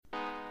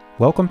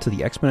Welcome to the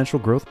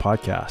Exponential Growth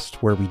Podcast,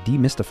 where we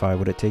demystify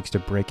what it takes to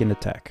break into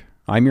tech.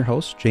 I'm your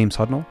host, James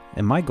Hudnall,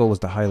 and my goal is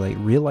to highlight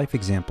real-life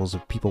examples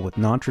of people with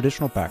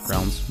non-traditional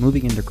backgrounds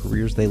moving into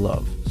careers they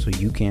love, so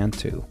you can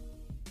too.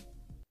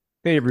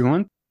 Hey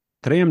everyone,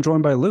 today I'm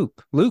joined by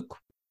Luke. Luke,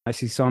 I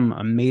see some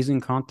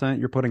amazing content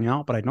you're putting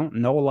out, but I don't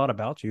know a lot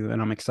about you,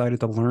 and I'm excited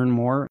to learn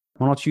more.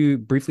 Why don't you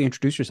briefly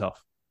introduce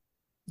yourself?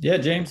 Yeah,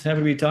 James, happy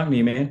to be talking to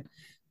you, man.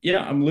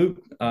 Yeah, I'm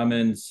Luke. I'm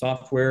in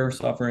software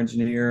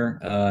engineer.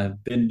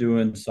 I've been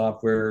doing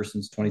software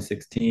since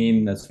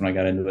 2016. That's when I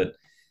got into it.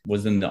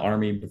 Was in the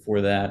Army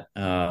before that.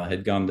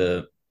 Had gone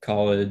to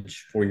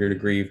college, 4-year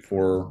degree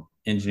for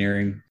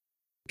engineering,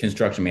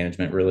 construction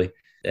management, really,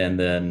 and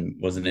then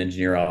was an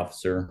engineer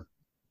officer.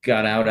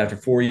 Got out after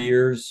 4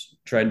 years,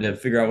 tried to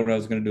figure out what I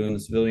was going to do in the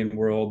civilian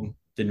world.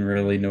 Didn't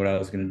really know what I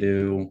was going to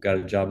do. Got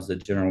a job as a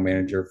general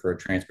manager for a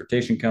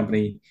transportation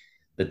company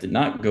that did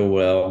not go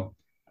well.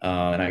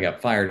 And I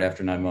got fired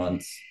after 9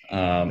 months.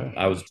 Okay.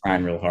 I was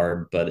trying real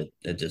hard, but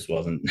it just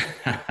wasn't,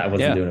 I wasn't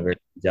Yeah, doing a very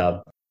good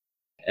job.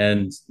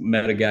 And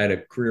met a guy at a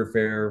career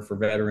fair for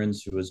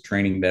veterans who was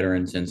training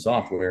veterans in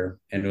software.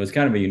 And it was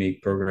kind of a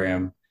unique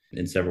program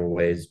in several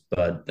ways,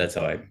 but that's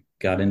how I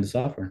got into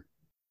software.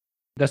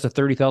 that's a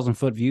 30,000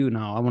 foot view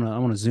now. I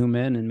want to zoom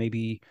in and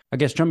maybe, I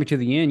guess, jumping to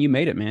the end. You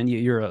made it, man.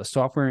 You're a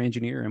software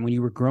engineer. And when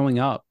you were growing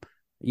up,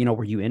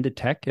 were you into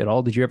tech at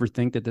all? Did you ever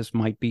think that this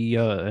might be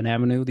an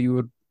avenue that you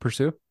would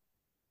pursue?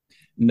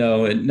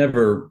 No, it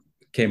never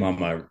came on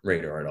my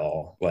radar at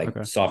all. Like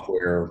Okay.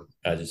 software,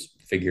 I just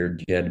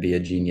figured you had to be a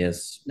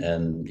genius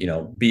and,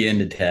 be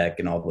into tech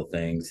and all the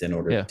things in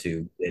order Yeah.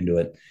 to get into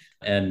it.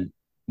 And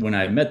when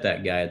I met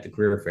that guy at the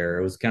career fair,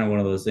 it was kind of one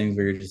of those things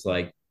where you're just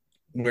like,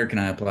 where can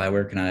I apply?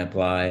 Where can I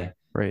apply?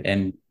 Right.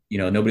 And,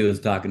 nobody was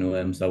talking to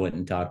him. So I went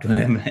and talked to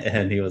him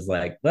and he was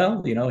like,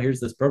 well, here's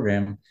this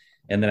program.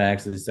 And then I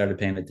actually started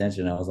paying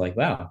attention. I was like,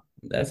 wow,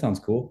 that sounds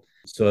cool.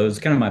 So it was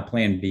kind of my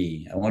plan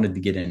B. I wanted to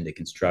get into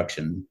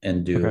construction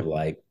and do Okay.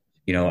 like,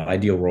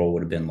 ideal role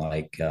would have been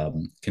like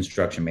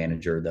construction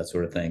manager, that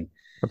sort of thing.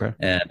 Okay.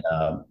 And,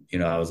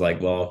 I was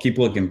like, well, I'll keep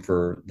looking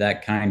for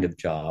that kind of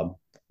job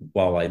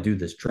while I do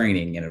this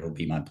training and it'll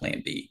be my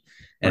plan B.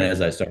 And Right.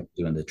 as I started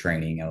doing the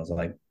training, I was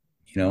like,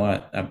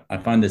 I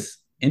find this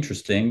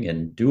interesting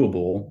and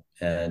doable.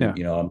 Yeah.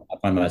 And, I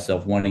find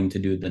myself wanting to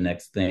do the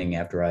next thing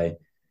after I,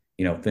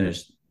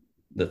 finish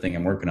the thing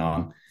I'm working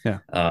on. Yeah.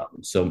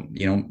 So,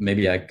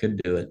 maybe I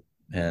could do it.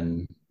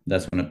 And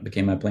that's when it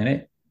became my plan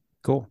A.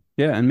 Cool.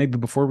 Yeah. And maybe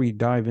before we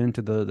dive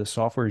into the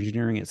software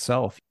engineering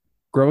itself,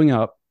 growing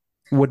up,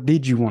 what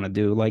did you want to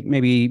do? Like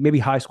maybe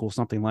high school,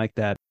 something like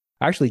that.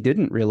 I actually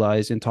didn't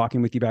realize in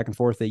talking with you back and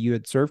forth that you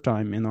had served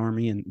time in the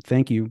Army, and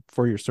thank you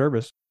for your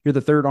service. You're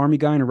the third Army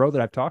guy in a row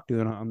that I've talked to,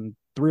 and I'm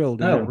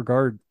thrilled in that Oh,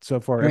 regard so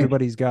far. great.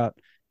 Everybody's got,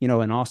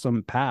 an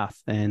awesome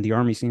path, and the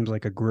Army seems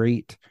like a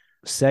great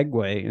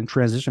segue and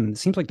transition. It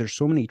seems like there's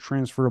so many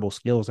transferable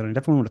skills, and I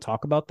definitely want to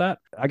talk about that.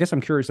 I guess I'm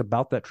curious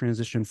about that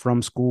transition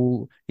from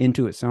school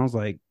into, it sounds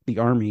like, the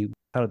Army.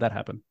 How did that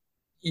happen?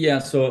 Yeah.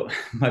 So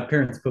my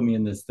parents put me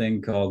in this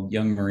thing called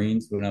Young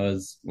Marines when I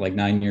was like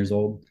 9 years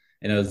old.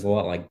 And it was a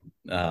lot like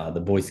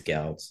the Boy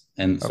Scouts.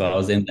 And so I Okay.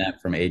 was in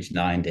that from age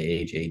 9 to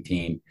age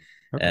 18.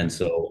 Okay. And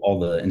so all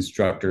the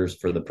instructors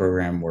for the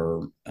program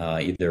were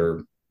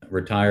either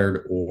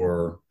retired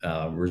or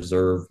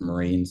reserve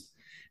Marines.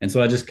 And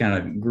so I just kind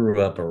of grew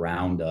up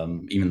around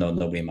them, even though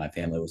nobody in my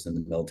family was in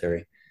the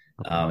military.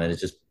 Okay. And it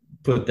just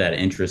put that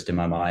interest in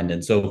my mind.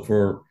 And so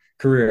for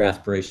career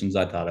aspirations,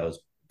 I thought I was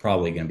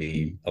probably going to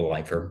be a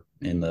lifer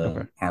in Okay.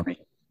 the Army.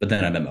 But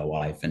then I met my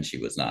wife, and she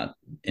was not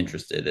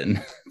interested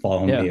in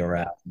following Yeah. me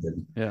around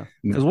and Yeah.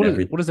 Because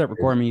moving what does that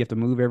require? I everything. mean, you have to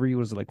move every,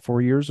 was it like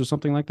 4 years or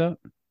something like that?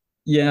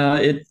 Yeah,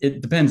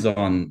 it depends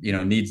on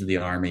needs of the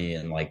army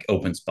and like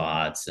open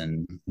spots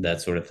and that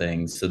sort of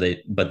thing. So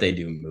they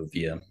do move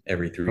you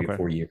every three to Okay.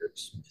 4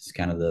 years. It's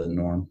kind of the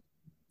norm.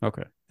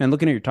 Okay. And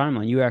looking at your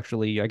timeline, you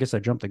actually, I guess I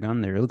jumped the gun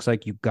there. It looks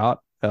like you got,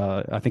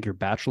 I think your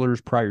bachelor's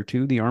prior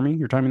to the Army,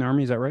 your time in the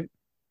Army. Is that right?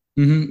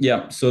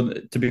 Yeah. So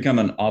to become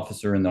an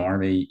officer in the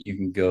army, you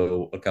can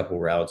go a couple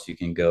routes. You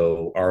can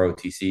go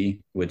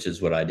ROTC, which is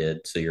what I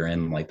did. So you're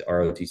in like the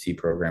ROTC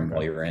program Okay.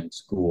 while you're in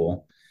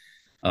school,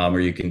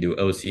 or you can do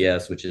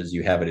OCS, which is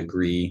you have a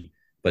degree,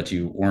 but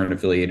you weren't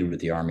affiliated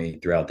with the Army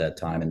throughout that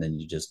time, and then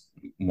you just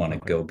want to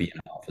Okay. go be an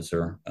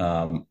officer.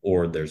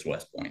 Or there's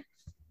West Point,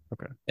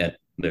 Okay. and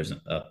there's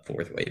a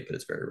fourth way, but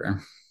it's very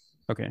rare.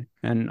 Okay.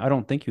 And I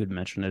don't think you had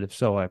mentioned it. If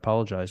so, I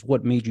apologize.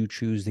 What made you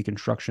choose the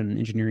construction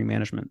engineering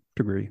management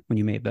degree when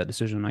you made that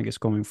decision, I guess,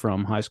 going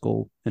from high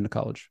school into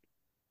college?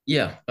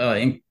 Yeah,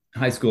 in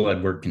high school,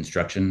 I'd worked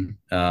construction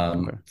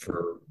Okay.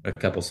 for a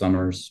couple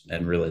summers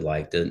and really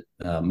liked it,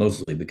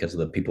 mostly because of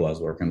the people I was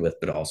working with,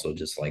 but also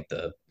just like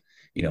the,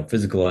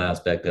 physical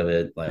aspect of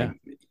it. Yeah.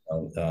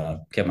 Like,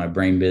 kept my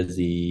brain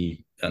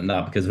busy,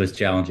 not because it was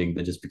challenging,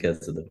 but just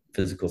because of the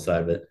physical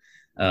side of it.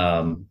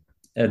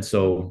 And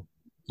so,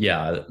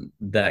 yeah,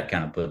 that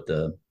kind of put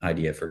the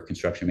idea for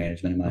construction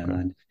management in my Okay.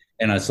 mind.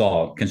 And I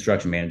saw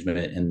construction management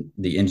and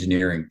the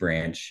engineering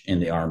branch in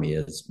the army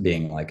as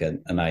being like a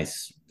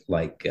nice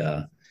like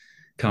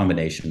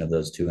combination of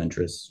those two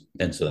interests.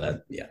 And so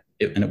that, yeah,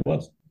 and it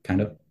was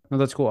kind of. No,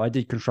 that's cool. I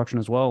did construction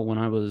as well when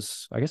I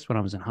guess when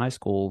I was in high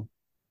school,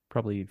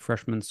 probably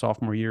freshman,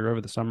 sophomore year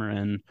over the summer.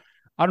 And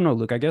I don't know,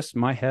 Luke, I guess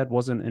my head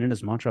wasn't in it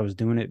as much. I was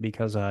doing it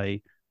because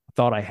I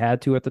thought I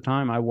had to at the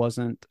time. I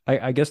wasn't,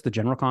 I guess the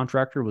general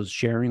contractor was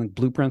sharing like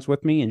blueprints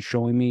with me and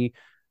showing me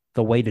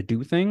the way to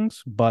do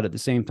things. But at the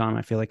same time,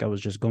 I feel like I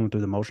was just going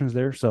through the motions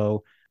there.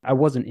 So I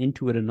wasn't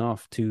into it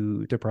enough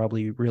to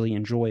probably really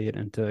enjoy it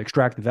and to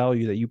extract the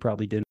value that you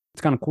probably did.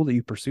 It's kind of cool that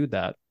you pursued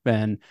that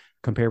and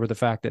compared with the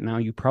fact that now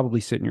you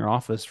probably sit in your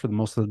office for the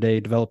most of the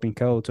day developing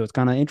code. So it's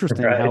kind of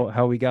interesting Right.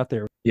 how we got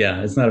there.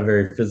 Yeah, it's not a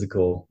very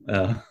physical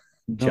No,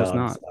 it's job,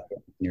 not. software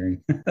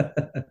engineering.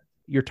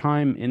 Your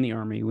time in the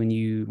army when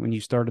you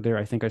started there,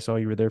 I think I saw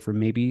you were there for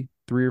maybe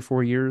 3 or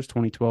 4 years,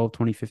 2012,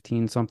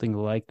 2015, something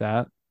like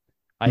that.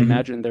 I Mhm.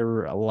 imagine there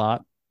were a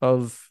lot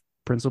of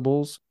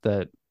principles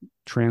that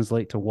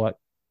translate to what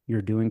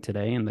you're doing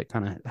today and that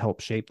kind of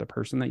help shape the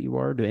person that you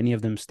are. Do any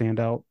of them stand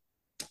out?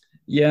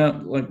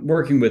 Yeah, like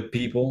working with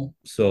people.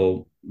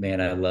 So, man,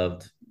 I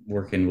loved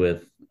working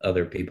with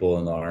other people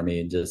in the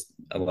army and just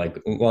like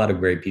a lot of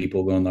great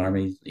people go in the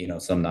army,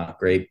 some not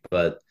great,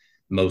 but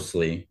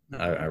mostly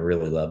I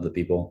really love the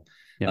people.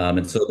 Yeah.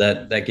 And so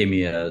that gave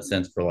me a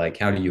sense for like,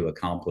 how do you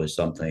accomplish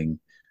something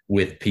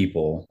with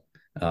people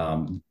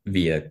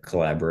via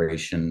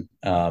collaboration?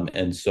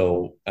 And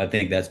so I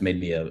think that's made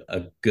me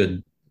a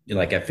good,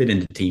 like I fit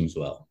into teams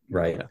well,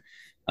 right?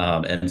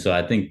 Yeah. And so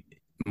I think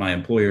my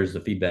employers,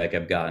 the feedback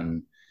I've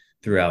gotten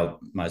throughout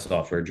my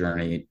software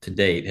journey to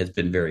date has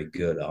been very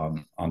good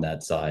on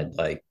that side.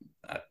 Like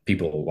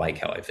people like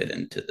how I fit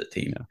into the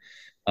team.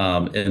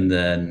 Yeah. And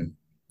then,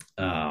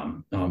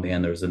 oh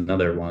man, there's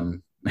another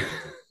one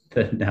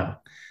that now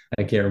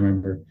I can't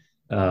remember.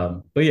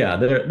 But yeah,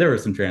 there were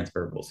some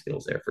transferable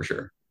skills there for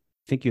sure.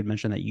 I think you had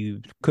mentioned that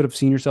you could have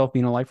seen yourself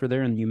being a lifer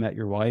there and you met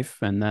your wife.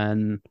 And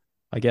then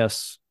I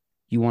guess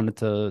you wanted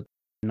to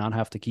not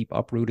have to keep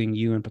uprooting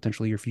you and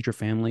potentially your future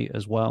family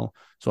as well.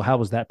 So how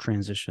was that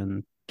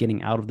transition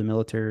getting out of the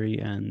military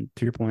and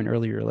to your point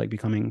earlier, like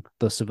becoming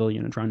the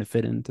civilian and trying to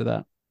fit into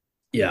that?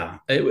 Yeah,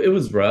 it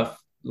was rough.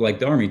 Like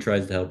the army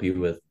tries to help you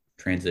with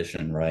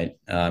transition, right?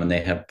 And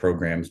they have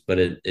programs, but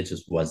it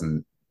just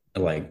wasn't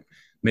like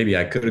maybe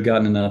I could have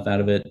gotten enough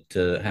out of it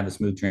to have a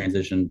smooth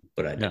transition,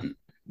 but I Yeah. didn't.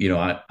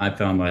 I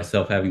found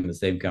myself having the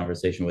same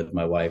conversation with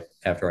my wife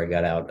after I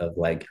got out of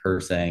like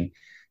her saying,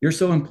 "You're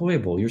so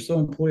employable. You're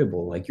so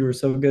employable. Like you were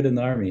so good in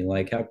the army.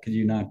 Like how could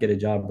you not get a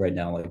job right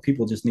now? Like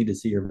people just need to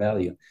see your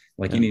value.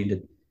 Like you Yeah. need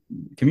to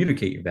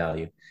communicate your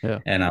value." Yeah.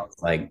 And I was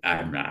like,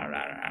 I'm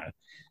not.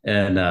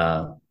 And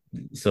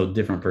so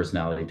different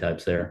personality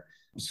types there.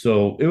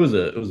 So it was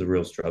a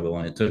real struggle,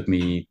 and it took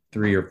me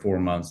 3 or 4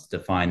 months to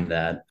find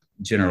that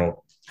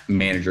general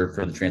manager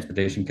for the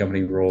transportation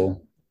company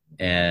role.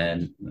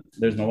 And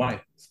there's my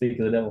wife. Speak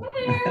of the devil.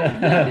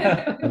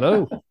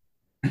 Hello.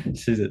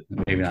 She's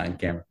maybe not in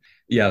camera.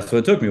 Yeah, so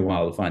it took me a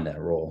while to find that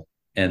role,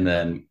 and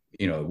then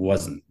it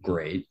wasn't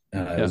great. It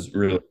Yeah. was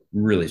really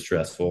really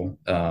stressful,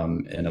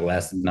 and it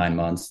lasted 9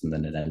 months, and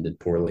then it ended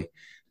poorly.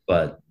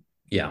 But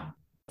yeah,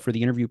 For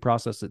the interview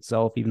process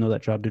itself, even though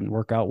that job didn't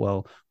work out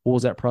well, what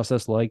was that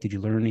process like? Did you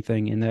learn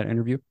anything in that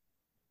interview?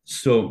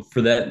 so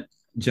for that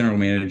general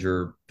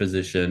manager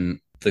position,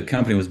 the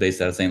company was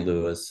based out of St.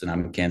 Louis, and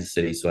I'm in Kansas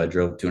City, so I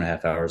drove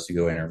 2.5 hours to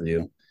go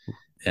interview.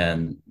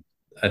 And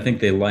I think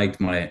they liked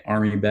my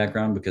army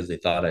background because they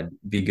thought I'd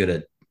be good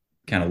at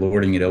kind of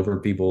lording it over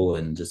people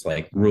and just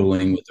like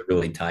ruling with a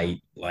really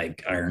tight,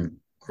 like iron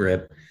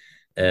grip.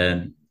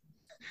 And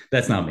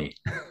that's not me.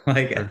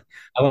 Like Sure.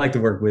 I like to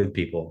work with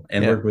people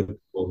and Yeah. work with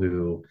people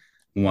who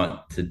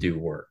want to do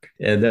work.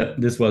 And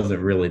this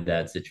wasn't really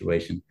that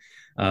situation.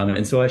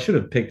 And so I should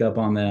have picked up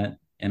on that.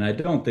 And I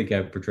don't think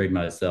I portrayed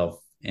myself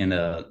in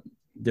a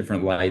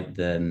different light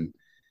than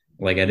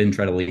like I didn't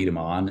try to lead them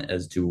on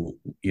as to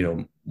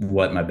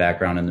what my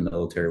background in the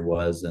military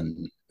was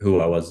and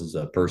who I was as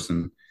a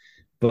person.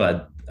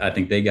 But I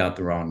think they got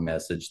the wrong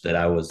message that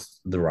I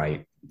was the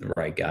right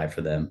guy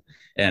for them,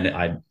 and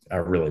I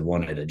really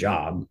wanted a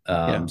job,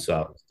 Yeah. so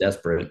I was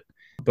desperate.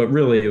 But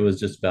really, it was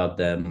just about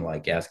them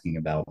like asking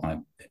about my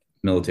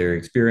military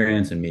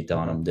experience and me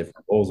telling them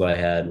different roles I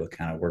had, what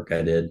kind of work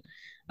I did,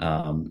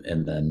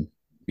 and then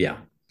yeah.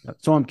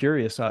 So I'm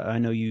curious. I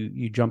know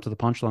you jumped to the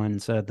punchline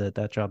and said that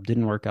that job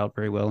didn't work out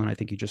very well, and I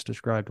think you just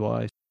described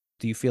why.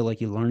 Do you feel like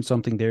you learned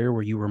something there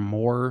where you were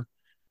more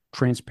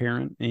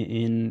transparent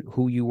in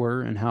who you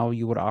were and how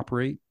you would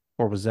operate,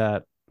 or was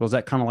that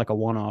kind of like a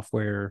one off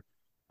where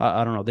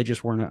I don't know, they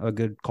just weren't a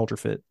good culture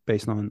fit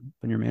based on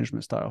your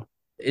management style?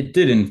 It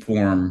did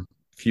inform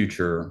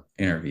future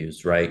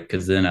interviews, right?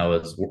 Because then I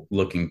was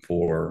looking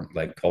for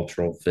like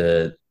cultural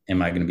fit.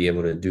 Am I going to be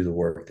able to do the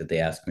work that they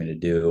asked me to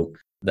do?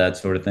 That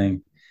sort of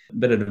thing.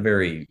 But at a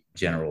very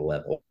general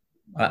level,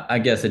 I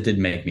guess it did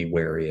make me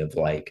wary of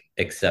like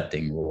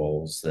accepting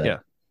roles Yeah.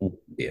 that would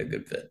be a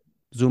good fit.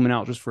 Zooming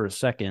out just for a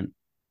second,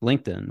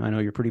 LinkedIn. I know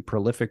you're pretty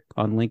prolific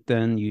on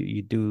LinkedIn.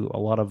 You do a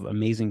lot of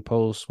amazing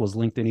posts. Was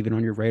LinkedIn even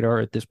on your radar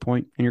at this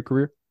point in your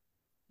career?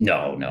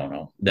 No, no,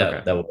 no.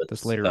 Okay. That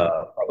This was later.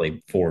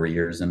 probably 4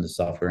 years into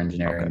software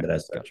engineering Okay. that I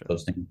started Gotcha.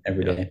 posting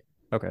every Yeah. day.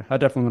 Okay. I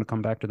definitely want to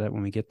come back to that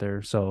when we get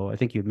there. So I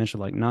think you had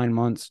mentioned like 9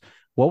 months.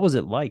 What was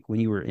it like when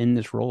you were in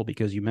this role?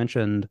 Because you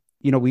mentioned,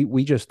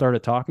 we just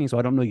started talking, so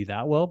I don't know you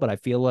that well, but I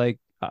feel like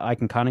I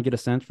can kind of get a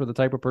sense for the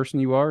type of person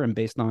you are. And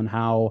based on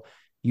how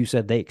you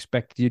said they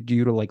expected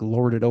you to like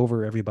lord it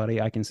over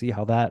everybody, I can see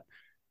how that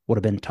would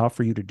have been tough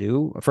for you to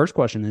do. First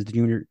question is, did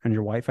you and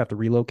your wife have to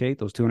relocate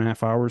those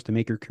 2.5 hours to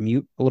make your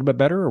commute a little bit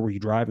better, or were you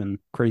driving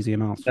crazy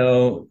amounts?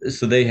 No,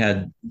 so they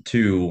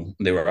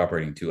were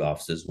operating two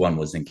offices. One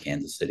was in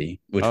Kansas City,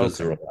 which was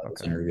the Okay. role I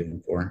was Okay.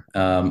 interviewing for. So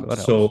that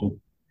helps. So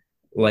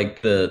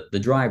like the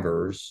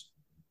drivers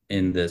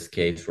in this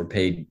case were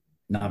paid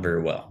not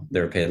very well.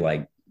 They were paid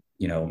like,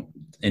 you know,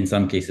 in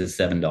some cases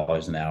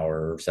 $7 an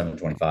hour or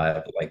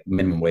 7.25, like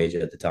minimum wage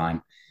at the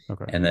time.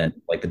 Okay. And then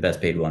like the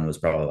best paid one was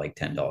probably like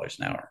 $10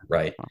 an hour,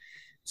 right? Wow.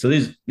 So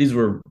these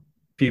were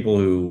people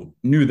who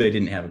knew they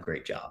didn't have a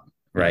great job,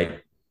 Yeah. right?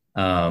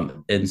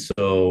 And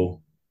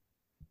so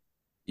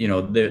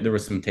there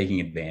was some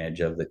taking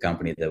advantage of the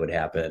company that would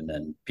happen,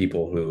 and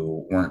people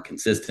who weren't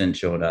consistent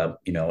showing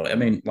up, I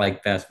mean,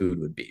 like fast food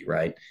would be,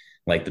 right?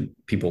 Like the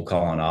people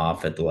calling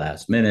off at the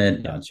last minute,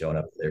 Yeah. not showing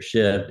up for their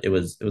shift. It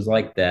was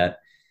like that.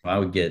 I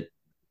would get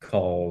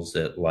calls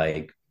at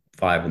like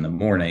 5 in the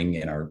morning,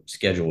 and our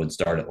schedule would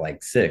start at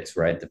like 6,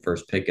 right? The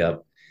first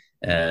pickup,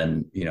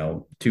 and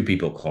two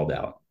people called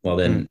out. Well, Mm,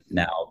 then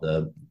now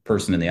the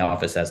person in the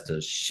office has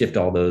to shift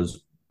all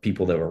those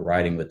people that were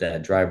riding with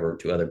that driver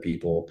to other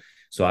people,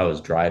 so I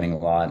was driving a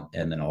lot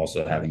and then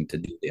also yeah. having to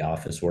do the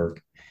office work.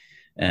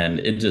 And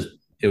it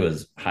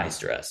was high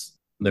stress.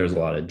 There was a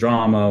lot of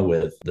drama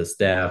with the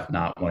staff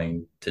not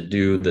wanting to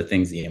do the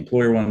things the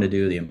employer wanted to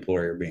do, the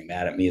employer being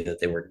mad at me that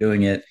they were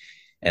doing it,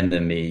 and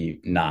then me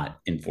not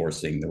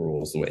enforcing the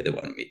rules the way they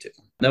wanted me to.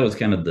 That was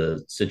kind of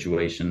the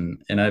situation.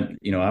 And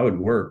I would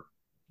work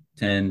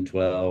 10,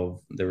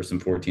 12. There were some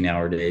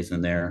 14-hour days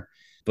in there.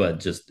 But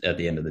just at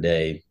the end of the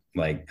day,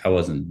 like I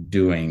wasn't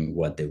doing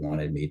what they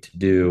wanted me to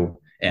do.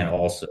 And Right.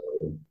 also,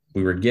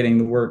 we were getting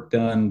the work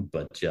done,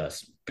 but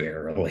just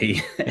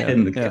barely. Yeah.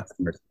 And the Yeah.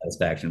 customer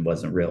satisfaction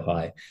wasn't real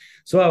high.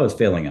 So I was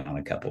failing on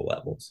a couple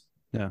levels.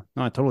 Yeah.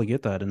 No, I totally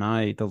get that. And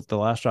the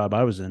last job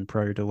I was in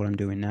prior to what I'm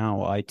doing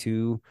now, I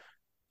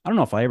don't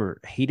know if I ever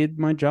hated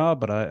my job,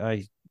 but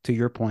to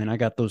your point, I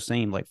got those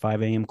same like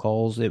 5 a.m.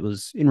 calls. It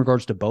was in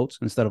regards to boats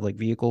instead of like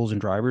vehicles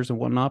and drivers and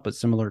whatnot, but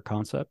similar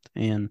concept.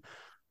 And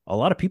a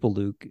lot of people,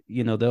 Luke,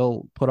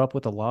 they'll put up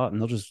with a lot and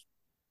they'll just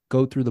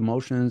go through the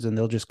motions and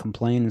they'll just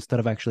complain instead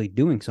of actually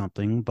doing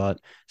something.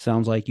 But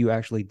sounds like you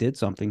actually did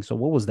something. So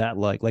what was that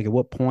like? Like at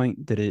what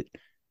point did it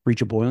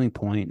reach a boiling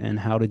point, and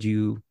how did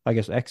you, I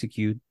guess,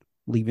 execute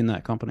leaving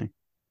that company?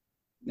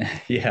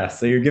 Yeah,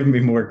 so you're giving me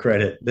more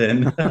credit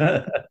than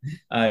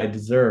I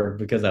deserve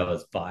because I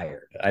was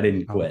fired. I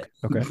didn't Oh, okay.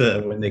 quit.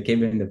 Okay. When they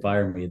came in to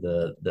fire me,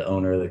 the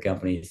owner of the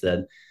company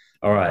said,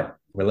 "All right,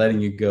 we're letting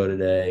you go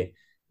today.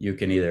 You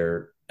can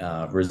either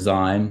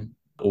resign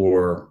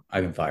or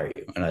I can fire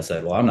you." And I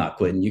said, "Well, I'm not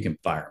quitting. You can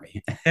fire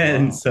me."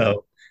 And Wow.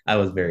 so I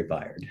was very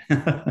fired.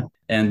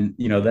 And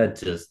that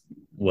just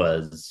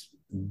was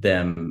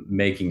them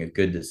making a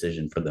good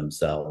decision for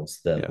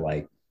themselves that Yeah.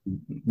 like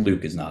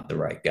Luke is not the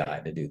right guy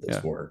to do this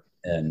Yeah. work.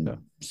 Yeah. And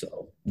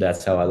so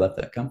that's how I left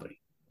that company.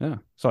 Yeah.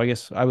 So I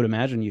guess I would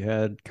imagine you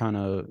had kind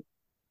of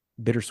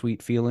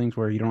bittersweet feelings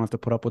where you don't have to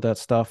put up with that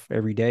stuff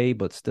every day,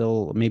 but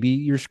still maybe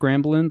you're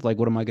scrambling. Like,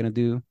 what am I going to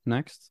do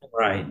next?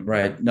 Right,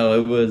 right. No,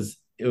 it was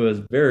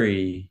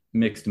very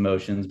mixed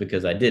emotions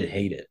because I did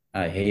hate it.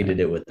 I Yeah. hated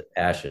it with a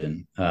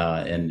passion,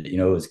 and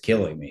it was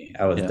killing me.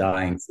 I was Yeah.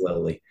 dying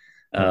slowly,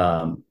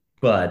 Yep.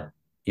 but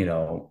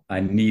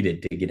I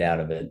needed to get out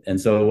of it, and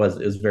so it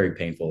was very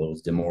painful. It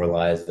was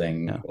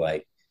demoralizing, Yeah.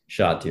 like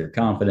shot to your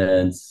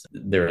confidence.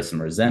 There was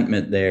some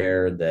resentment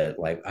there that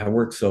like I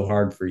worked so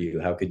hard for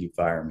you. How could you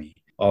fire me?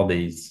 All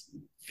these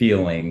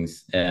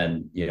feelings,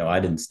 and I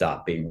didn't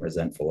stop being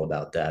resentful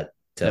about that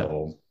Yeah.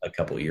 till a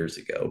couple years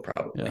ago, Yeah.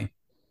 probably.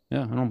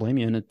 Yeah. I don't blame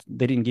you. And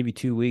they didn't give you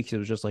 2 weeks. It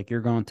was just like,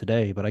 you're gone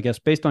today. But I guess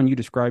based on you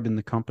describing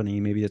the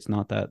company, maybe it's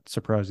not that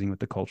surprising with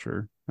the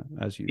culture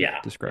as you Yeah,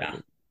 described yeah.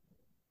 it.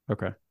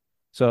 Okay.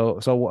 So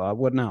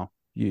what now?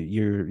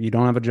 You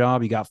don't have a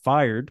job. You got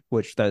fired,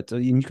 which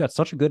you got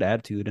such a good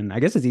attitude, and I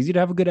guess it's easy to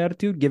have a good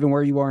attitude given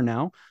where you are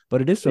now.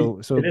 But it is so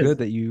It good is.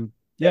 that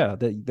Yeah.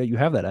 that you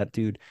have that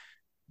attitude.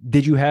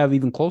 Did you have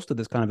even close to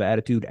this kind of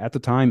attitude at the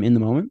time in the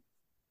moment?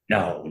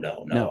 No,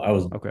 no, no.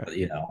 No.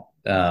 Okay.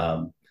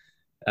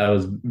 I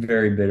was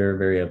very bitter,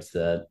 very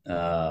upset.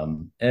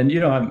 And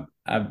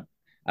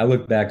I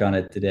look back on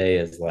it today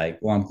as like,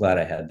 well, I'm glad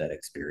I had that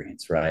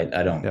experience, right?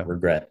 I don't Yeah.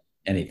 regret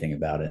anything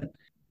about it.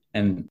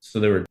 And so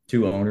there were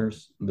two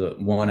owners, the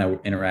one I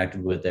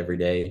interacted with every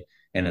day,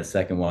 and a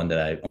second one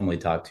that I only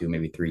talked to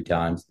maybe 3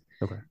 times.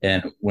 Okay.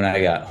 And when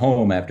I got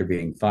home after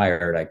being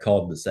fired, I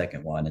called the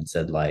second one and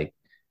said, like,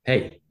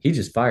 "Hey, he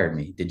just fired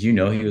me. Did you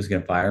know he was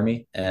going to fire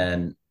me?"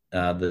 And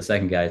the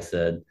second guy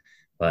said,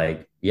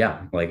 like,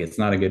 "Yeah, like it's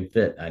not a good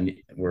fit.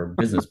 We're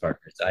business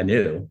partners. I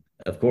knew."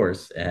 of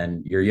course,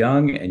 and you're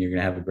young and you're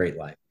gonna have a great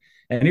life.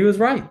 And he was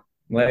right.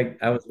 Like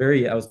I was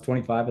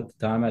 25 at the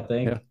time, I Yeah.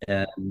 think,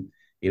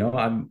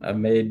 and I've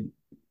made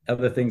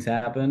other things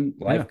happen.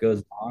 Yeah. Life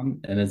goes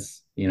on, and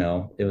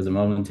it was a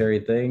momentary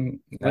thing.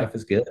 Yeah. Life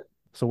is good.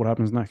 So what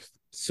happens next?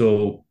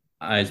 So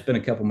I spent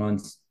a couple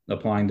months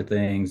applying to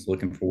things,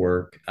 looking for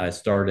work. I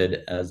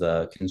started as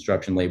a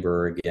construction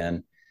laborer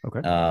again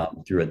Okay.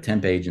 through a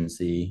temp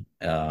agency.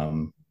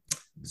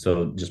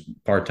 So just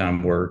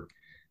part-time work,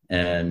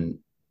 and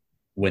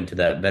went to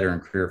that veteran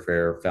career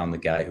fair, found the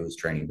guy who was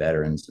training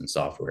veterans in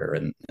software,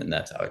 and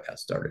that's how I got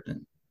started.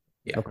 And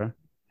yeah. Okay.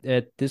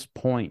 At this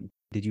point,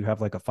 did you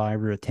have like a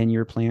 5 or a 10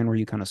 year plan where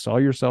you kind of saw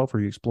yourself? Were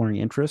you exploring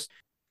interest?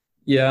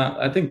 Yeah,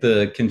 I think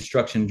the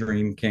construction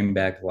dream came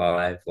back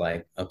alive.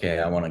 Like, okay,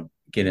 I want to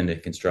get into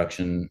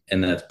construction,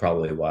 and that's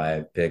probably why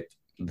I picked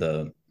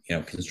the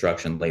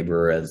construction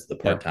laborer as the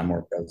Yeah. part-time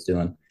work I was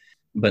doing.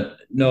 But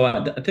no,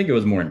 I think it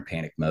was more in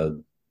panic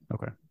mode.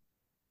 Okay.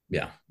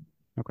 Yeah,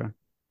 Okay.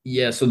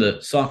 yeah. So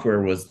the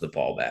software was the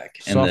fallback,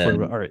 and Software.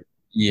 then All right.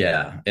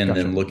 yeah, and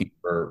Gotcha. then looking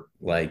for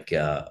like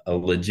a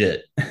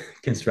legit Okay.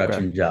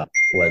 construction job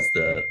was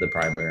the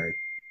primary.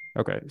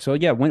 Okay. So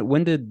yeah,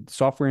 when did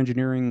software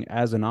engineering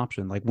as an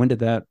option, like when did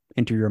that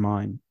enter your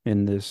mind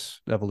in this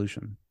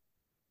evolution?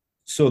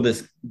 So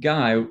this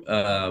guy,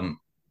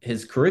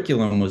 his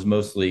curriculum was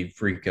mostly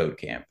free code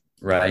camp,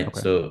 right?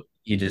 Okay. So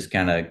he just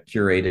kind of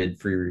curated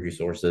free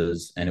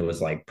resources, and it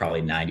was like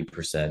probably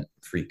 90%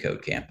 free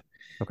code camp.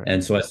 Okay.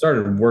 And so I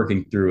started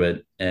working through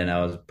it, and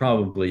I was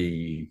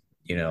probably,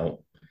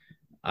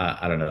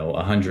 I don't know,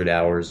 100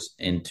 hours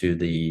into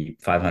the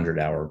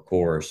 500-hour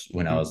course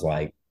when I Hmm. was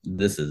like,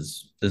 this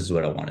is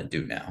what I want to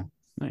do now.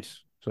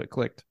 Nice. So it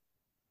clicked.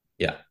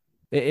 Yeah.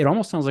 It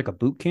almost sounds like a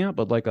boot camp,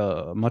 but like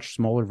a much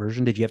smaller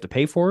version. Did you have to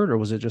pay for it, or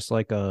was it just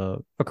like a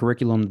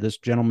curriculum this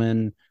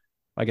gentleman,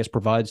 I guess,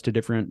 provides to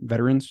different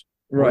veterans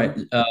for Right.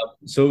 you?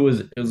 So it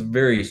was a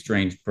very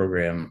strange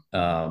program.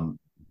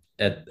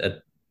 At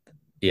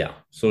Yeah.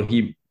 So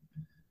he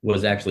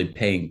was actually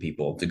paying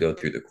people to go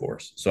through the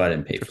course. So I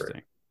didn't pay for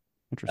it.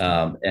 Interesting.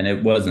 Interesting.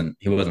 And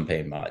he wasn't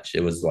paying much.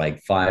 It was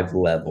like 5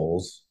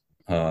 levels.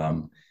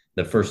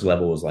 The first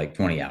level was like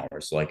 20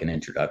 hours, so like an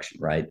introduction,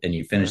 right? And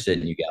you Okay. finished it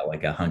and you got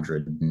like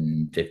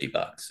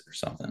 $150 or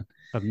something.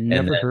 I've And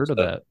never then heard of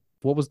so that.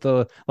 What was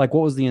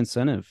the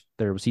incentive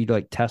there? Was he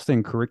like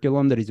testing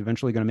curriculum that he's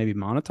eventually going to maybe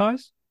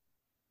monetize?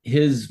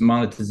 his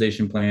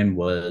monetization plan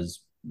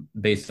was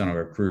based on a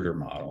recruiter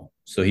model.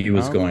 So he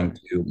was Okay. going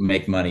to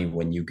make money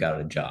when you got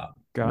a job,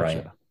 right?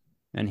 Gotcha.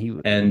 And he,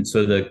 And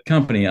so the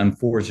company,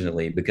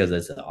 unfortunately, because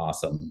it's an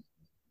awesome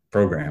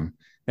program,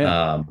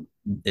 yeah, um,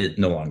 it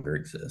no longer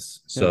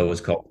exists. yeah, So it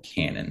was called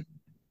Canon,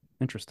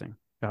 interesting.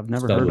 I've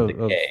never spelled heard with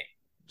a of K.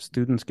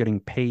 students getting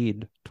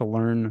paid to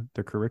learn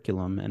the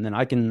curriculum. And then Yeah.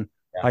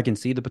 I can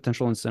see the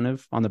potential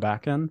incentive on the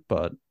back end,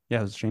 but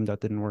yeah, it's a shame that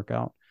didn't work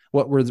out.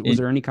 Was It,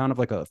 there any kind of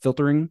like a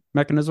filtering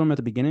mechanism at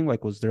the beginning?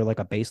 Like, was there like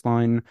a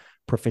baseline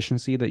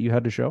proficiency that you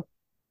had to show?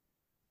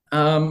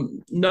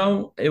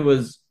 no, it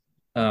was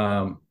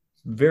um,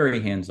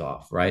 very hands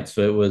off, right?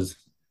 So it was,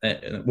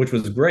 which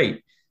was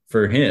great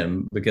for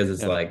him because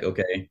it's Yeah, like,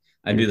 okay,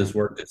 I take your do this time.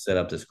 work to set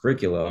up this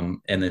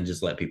curriculum and then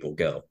just let people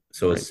go.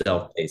 So it's Right,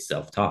 self-paced,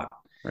 self-taught.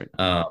 right.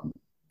 Um,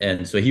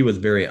 and so he was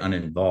very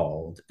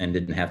uninvolved and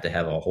didn't have to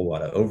have a whole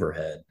lot of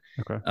overhead.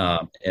 Okay,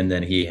 And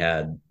then he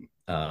had,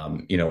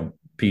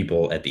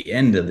 people at the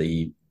end of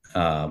the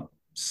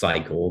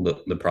cycle,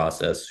 the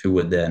process, who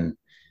would then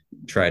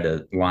try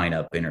to line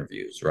up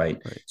interviews, right?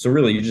 right. So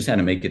really, you just had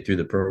to make it through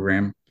the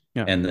program,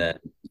 Yeah, and then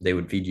they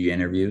would feed you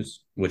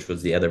interviews, which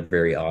was the other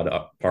very odd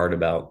part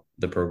about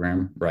the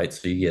program, right?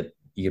 So you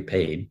get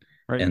paid,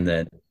 right. and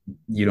then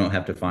you don't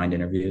have to find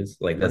interviews.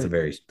 Like that's a Right.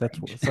 very That's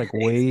strange it's like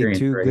way experience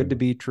too for good to anyone,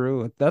 be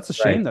true. That's a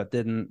shame right? that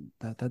didn't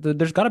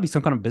there's got to be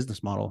some kind of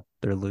business model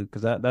there, Luke,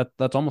 because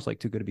that's almost like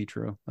too good to be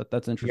true.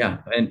 That's Yeah, interesting.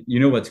 and you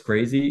know what's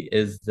crazy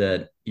is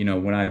that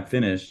when I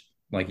finished,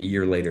 like a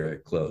year later,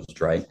 it closed,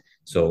 right?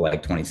 So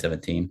like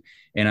 2017,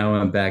 and I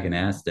went back and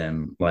asked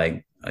them,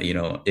 like,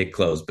 it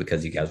closed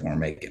because you guys weren't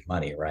making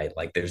money, right?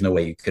 Like, there's no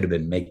way you could have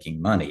been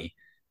making money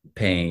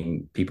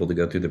paying people to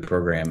go through the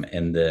program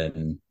and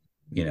then,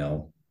 you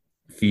know,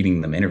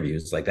 feeding them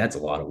interviews. Like, that's a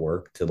lot of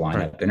work to line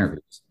Right. up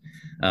interviews.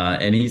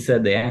 And he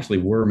said they actually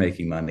were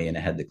making money and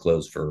it had to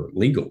close for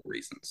legal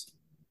reasons.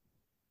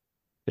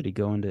 Did he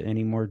go into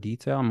any more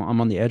detail? I'm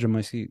on the edge of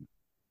my seat.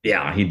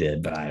 Yeah, he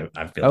did, but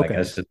I feel like I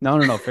Okay. should. No,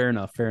 no, no. Fair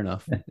enough. Fair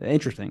enough.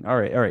 Interesting. All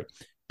right. All right.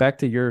 Back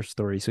to your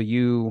story. So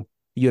you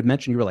had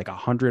mentioned you were like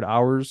 100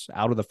 hours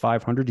out of the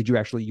 500. Did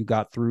you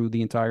got through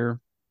the entire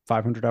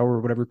 500 hour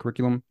or whatever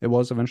curriculum it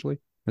was eventually?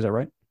 Is that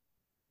right?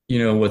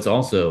 What's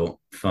also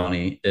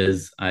funny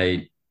is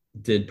I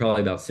did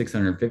probably about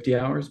 650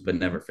 hours, but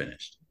never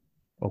finished.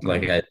 Okay.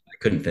 Like I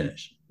couldn't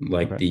finish.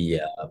 Like Okay.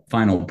 the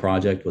final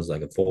project was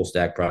like a full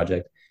stack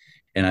project,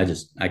 and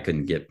I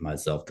couldn't get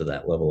myself to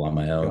that level on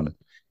my Got own it.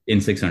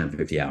 in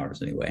 650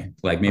 hours anyway.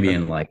 Like maybe Okay.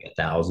 in like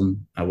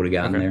 1,000, I would have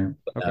gotten Okay. there.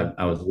 But Okay.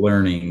 I was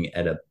learning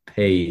at a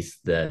pace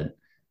that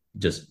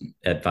just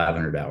at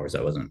 500 hours,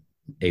 I wasn't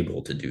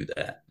able to do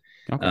that.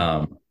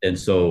 Okay. And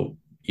so,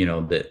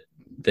 that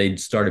they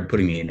started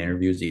putting me in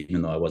interviews,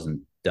 even though I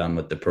wasn't done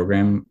with the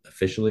program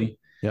officially,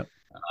 Yep.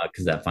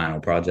 because that final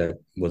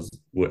project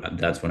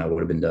that's when I would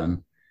have been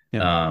done.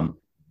 Yeah. Um,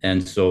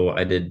 and so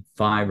I did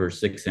 5 or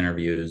 6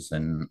 interviews,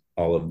 and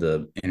all of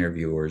the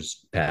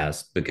interviewers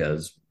passed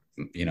because,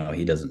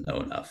 he doesn't know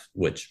enough,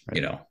 which,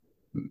 Right.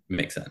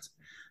 makes sense.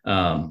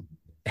 Um,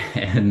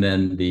 and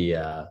then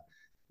the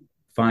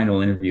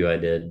final interview I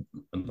did,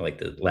 like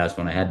the last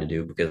one I had to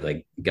do because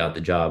I got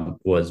the job,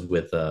 was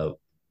with a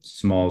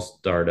small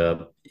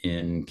startup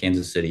in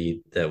Kansas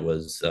City that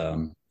was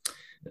a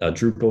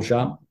Drupal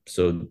shop.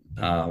 So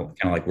kind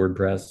of like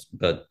WordPress,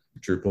 but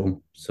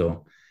Drupal.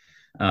 So,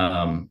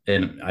 and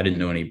I didn't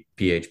know any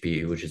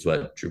PHP, which is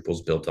what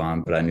Drupal's built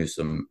on, but I knew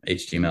some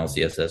HTML,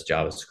 CSS,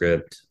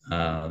 JavaScript,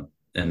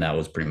 and that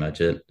was pretty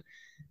much it.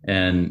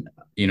 And,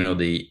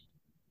 the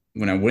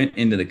when I went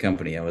into the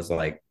company, I was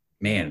like,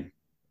 man,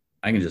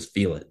 I can just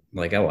feel it.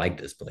 Like I like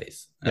this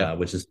place, Yeah.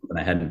 which is something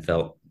I hadn't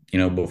felt,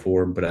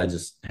 before, but I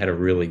just had a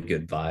really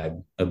good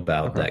vibe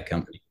about Okay. that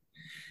company.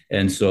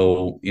 And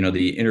so,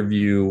 the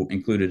interview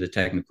included a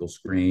technical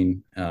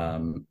screen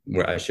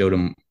where I showed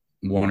them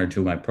 1 or 2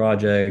 of my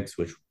projects,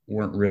 which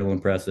weren't real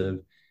impressive.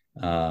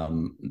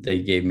 They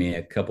gave me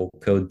a couple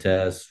code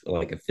tests,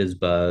 like a fizz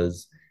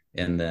buzz,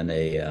 and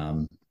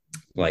then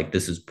like,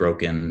 this is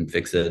broken,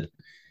 fix it.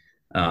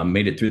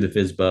 Made it through the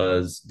fizz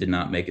buzz, did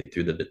not make it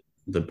through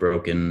the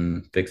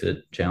broken fix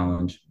it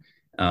challenge.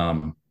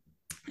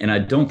 And I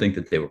don't think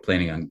that they were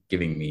planning on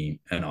giving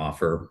me an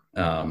offer.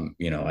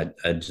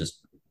 I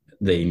just,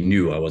 they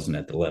knew I wasn't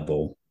at the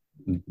level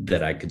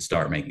that I could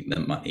start making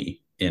them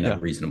money in a Yeah.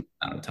 reasonable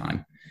amount of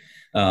time.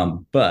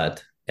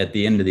 But at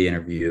the end of the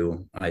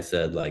interview, I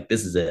said, like,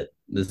 this is it.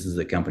 This is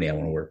the company I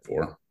want to work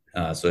for.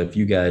 So if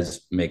you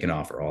guys make an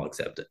offer, I'll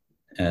accept it.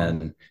 Wow.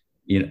 And,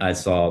 I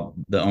saw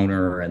the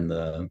owner and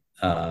the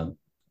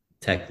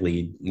tech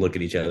lead look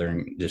at each other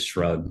and just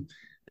shrug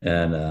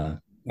and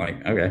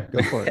like, okay.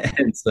 Go for it.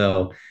 And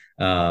so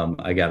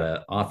I got an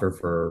offer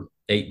for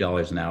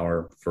 $8 an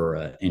hour for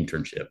an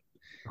internship.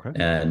 Okay.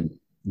 And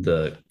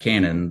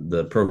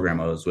the program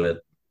I was with,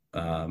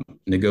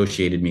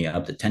 negotiated me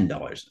up to $10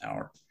 an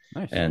hour.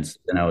 Nice. And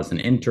then I was an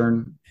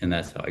intern, and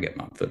that's how I got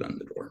my foot on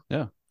the door.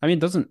 Yeah. I mean,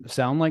 it doesn't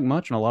sound like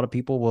much, and a lot of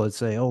people would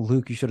say, "Oh,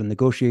 Luke, you should have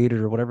negotiated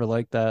or whatever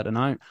like that." And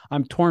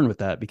I'm torn with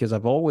that because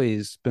I've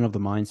always been of the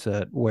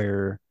mindset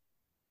where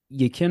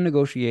you can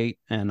negotiate,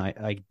 and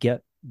I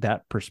get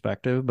that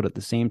perspective, but at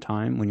the same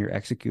time, when you're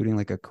executing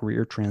like a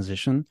career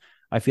transition,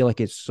 I feel like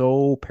it's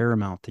so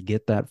paramount to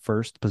get that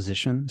first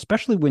position,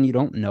 especially when you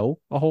don't know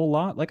a whole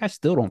lot. Like I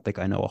still don't think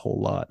I know a whole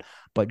lot,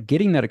 but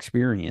getting that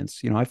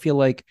experience, I feel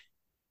like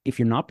if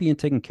you're not being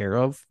taken care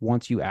of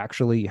once you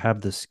actually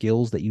have the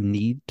skills that you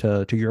need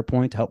to your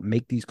point to help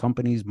make these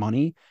companies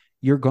money,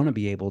 you're going to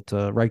be able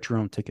to write your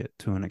own ticket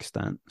to an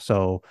extent.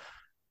 So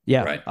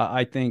yeah, Right.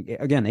 I think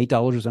again,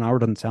 $8 an hour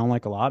doesn't sound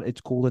like a lot. It's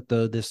cool that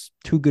this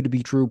too good to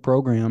be true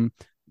program,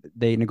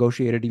 they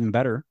negotiated even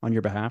better on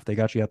your behalf. They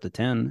got you up to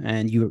 10,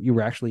 and you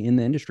were actually in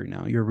the industry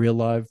now. You're a real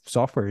live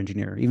software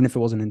engineer, even if it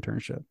was an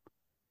internship.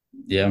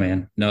 Yeah,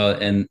 man. No,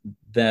 and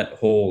that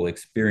whole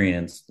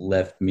experience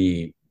left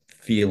me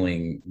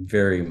feeling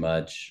very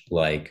much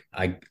like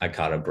I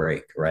caught a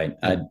break, right?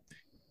 Yeah, I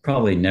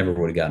probably never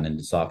would have gotten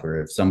into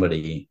software if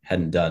somebody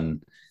hadn't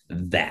done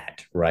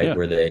that, right? yeah,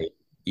 Where they,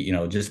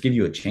 just give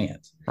you a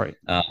chance. right.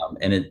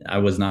 I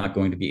was not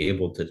going to be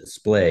able to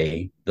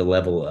display the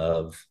level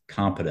of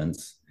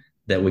competence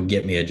that would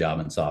get me a job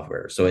in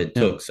software. So it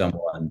Yeah, took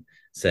someone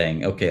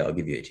saying, okay, I'll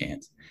give you a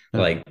chance. yeah,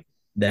 Like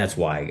that's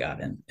why I got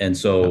in. And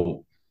yeah,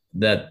 so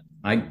that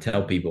I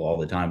tell people all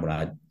the time when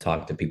I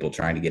talk to people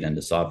trying to get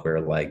into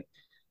software, like,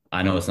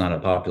 I know it's not a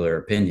popular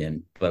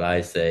opinion, but I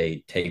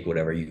say take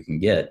whatever you can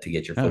get to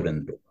get your yeah, foot in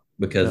the door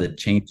because yeah. it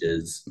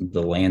changes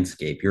the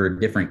landscape. You're a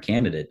different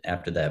candidate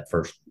after that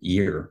first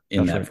year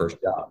in That's that right. first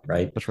job,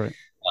 right? That's right.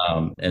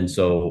 And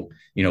so,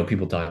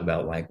 people talk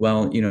about like,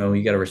 well,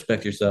 you got to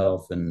respect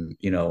yourself and,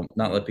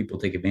 not let people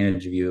take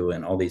advantage of you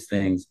and all these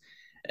things.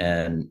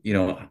 And,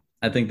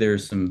 I think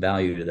there's some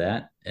value to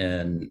that.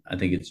 And I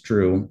think it's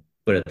true.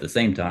 But at the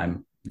same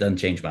time, it doesn't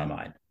change my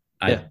mind.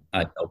 Yeah,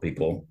 I tell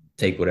people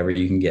take whatever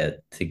you can get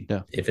to,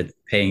 yeah. if it's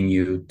paying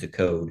you to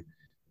code,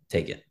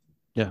 take it.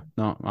 Yeah,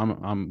 no,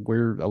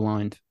 we're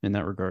aligned in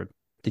that regard.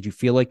 Did you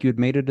feel like you had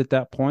made it at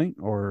that point,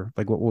 or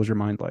like what was your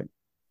mind like?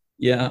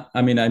 Yeah,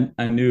 I mean,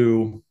 I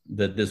knew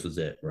that this was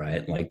it,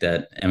 right? Like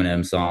that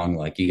Eminem song,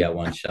 like you got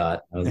one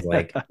shot. I was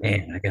like,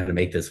 man, I got to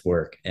make this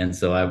work. And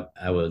so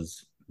I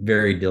was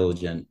very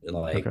diligent.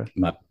 Okay.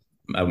 Like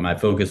my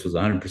focus was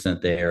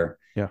 100% there.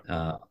 Yeah.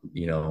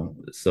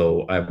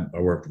 So I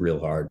worked real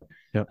hard.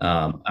 Yeah.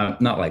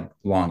 Not like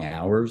long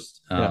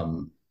hours, Yeah.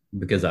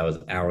 because I was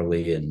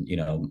hourly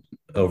and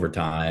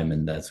overtime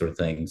and that sort of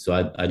thing.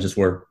 So I just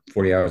worked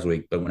 40 hours a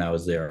week. But when I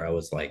was there, I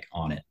was like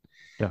on it.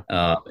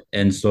 Yeah.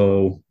 And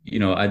so,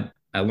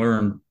 I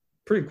learned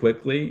pretty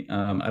quickly.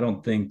 I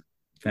don't think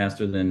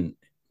faster than,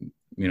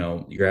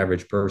 your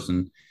average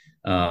person.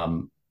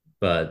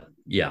 But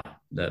yeah,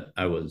 that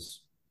I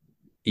was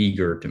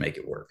eager to make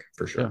it work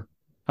for Yeah. sure.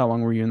 How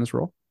long were you in this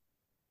role?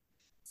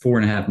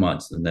 4.5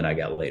 months, and then I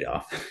got laid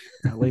off.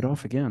 Got laid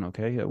off again.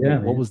 Okay. Yeah,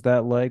 What man. was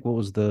that like? What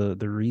was the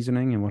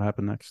reasoning and what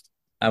happened next?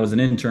 I was an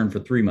intern for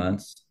 3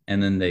 months,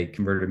 and then they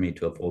converted me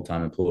to a full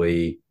time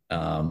employee.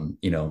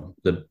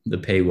 The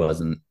pay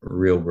wasn't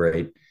real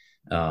great,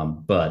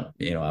 but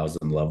I was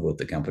in love with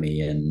the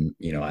company, and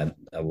I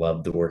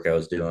loved the work I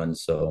was doing,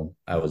 so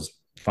I was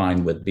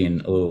fine with being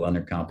a little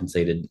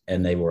undercompensated.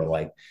 And they were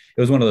like,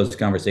 it was one of those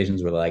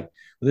conversations where like,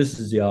 well, this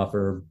is the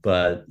offer,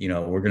 but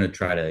we're going to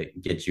try to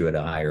get you at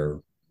a higher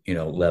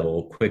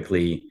level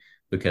quickly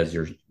because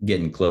you're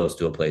getting close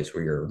to a place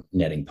where you're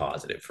netting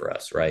positive for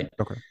us, right?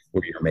 Okay.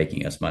 Where you're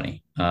making us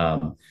money.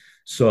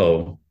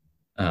 So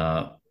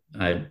uh,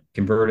 I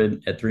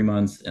converted at 3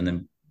 months, and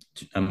then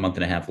a month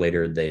and a half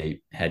later,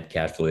 they had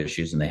cash flow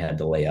issues and they had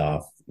to lay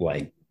off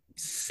like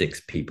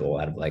 6 people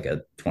out of like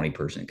a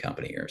 20-person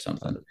company or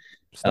something.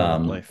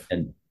 Startup life.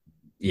 And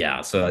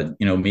yeah, so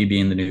me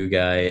being the new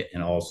guy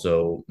and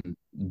also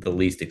the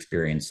least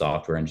experienced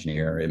software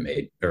engineer, it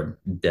made or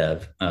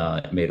dev,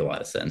 it made a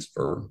lot of sense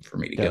for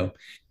me to Yeah. go.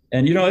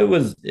 And it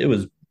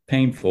was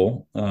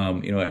painful.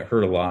 It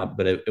hurt a lot,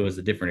 but it was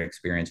a different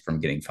experience from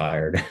getting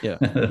fired Yeah.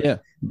 Yeah.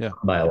 Yeah.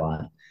 by a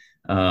lot.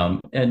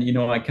 And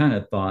I kind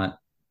of thought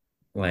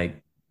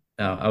like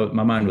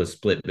my mind was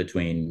split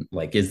between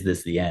like, is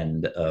this the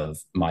end of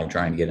my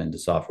trying to get into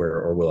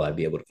software, or will I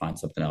be able to find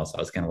something else? I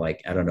was kind of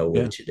like, I don't know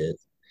Yeah. which it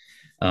is.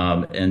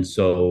 And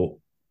so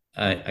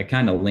I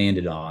kind of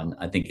landed on,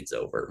 I think it's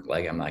over.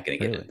 Like, I'm not going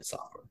to get Really. into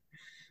software.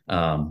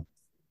 Um,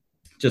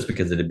 just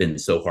because it had been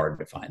so hard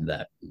to find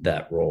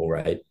that role,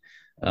 right?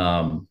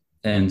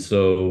 And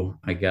so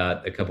I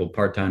got a couple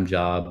part-time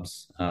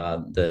jobs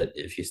that,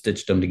 if you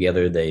stitched them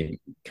together, they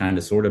kind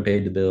of sort of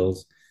paid the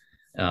bills.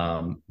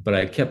 But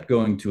I kept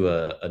going to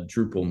a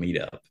Drupal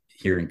meetup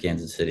here in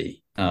Kansas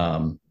City,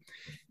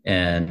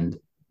 and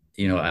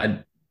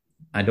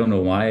I don't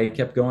know why I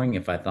kept going.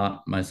 If I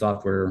thought my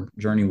software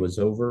journey was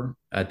over,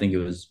 I think it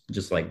was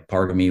just like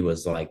part of me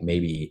was like,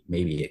 maybe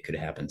it could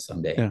happen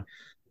someday.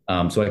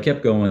 Yeah. So I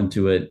kept going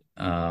to it,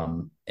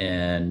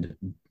 and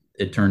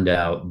it turned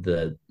out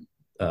that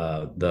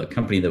the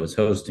company that was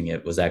hosting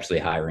it was actually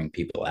hiring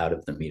people out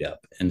of the meetup.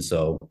 And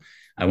so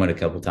I went a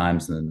couple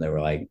times, and then they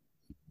were like,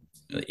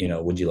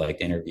 would you like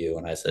to interview?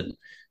 And I said,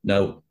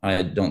 no,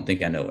 I don't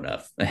think I know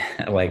enough.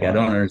 Like, I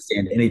don't Wow.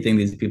 understand anything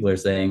these people are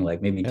saying,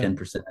 like maybe Yeah.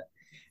 10%.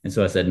 And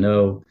so I said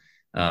no.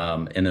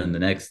 And then the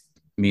next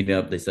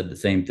meetup, they said the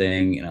same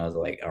thing. And I was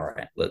like, all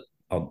right,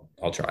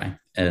 I'll try.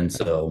 And Yeah.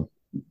 so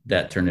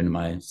that turned into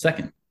my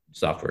second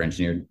software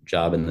engineer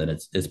job. And then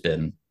it's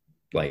been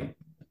like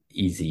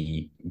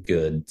easy,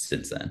 good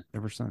since then.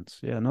 Ever since.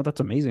 Yeah. No, that's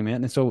amazing,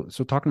 man. And so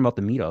talking about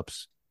the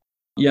meetups.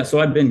 Yeah. So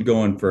I've been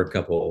going for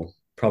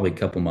probably a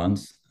couple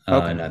months.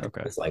 Okay. And I think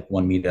Okay. it's like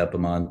one meetup a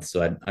month.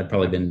 So I'd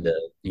probably Okay. been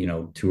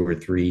to, two or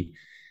three.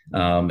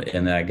 And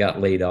then I got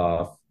laid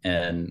off.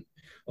 And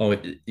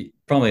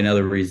probably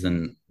another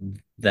reason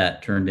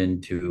that turned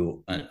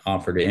into an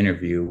offer to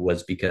interview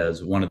was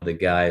because one of the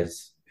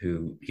guys,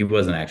 who he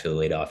wasn't actually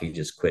laid off, he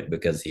just quit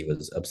because he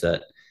was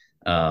upset.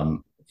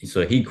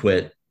 So he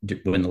quit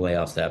when the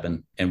layoffs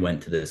happened and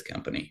went to this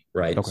company,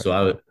 right? Okay.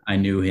 So I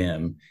knew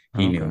him,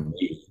 he knew Okay.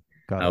 me.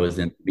 Got I it. was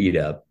in the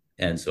meetup,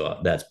 and so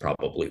that's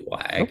probably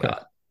why I Okay.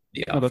 got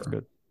the No, that's offer.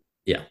 good.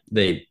 Yeah,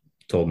 they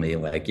told me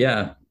like,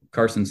 yeah,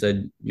 Carson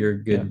said you're a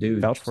Yeah. good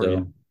dude. Vouch for you.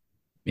 So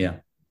yeah.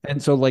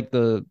 And so like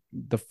the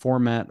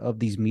format of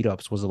these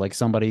meetups, was it like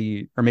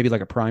somebody or maybe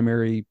like a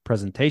primary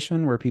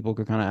presentation where people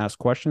could kind of ask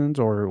questions,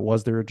 or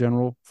was there a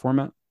general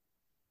format?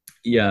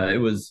 Yeah, it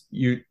was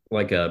you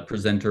like a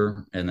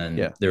presenter, and then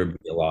Yeah. there would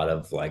be a lot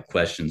of like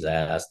questions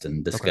asked and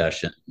Okay.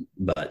 discussion.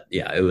 But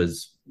yeah, it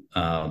was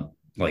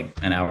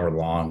like an hour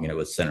long, and it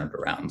was centered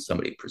around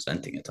somebody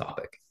presenting a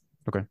topic.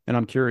 Okay. And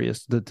I'm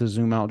curious to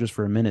zoom out just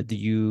for a minute. Do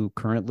you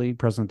currently,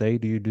 present day,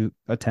 do you do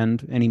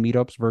attend any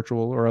meetups,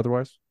 virtual or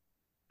otherwise?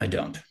 I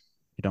don't.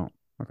 You don't.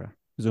 Okay.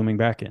 Zooming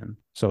back in.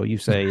 So you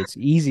say it's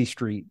easy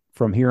street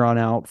from here on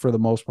out for the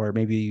most part,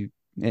 maybe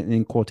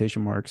in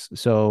quotation marks.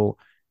 So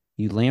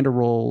you land a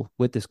role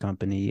with this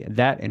company,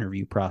 that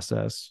interview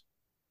process,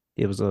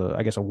 it was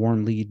I guess a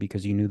warm lead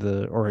because you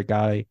knew or a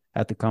guy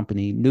at the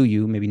company knew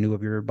you, maybe knew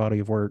of your body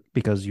of work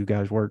because you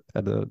guys worked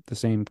at the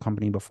same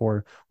company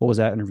before. What was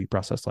that interview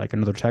process like?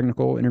 Another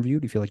technical interview?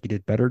 Do you feel like you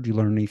did better? Do you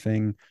learn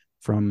anything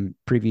from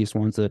previous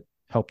ones that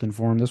helped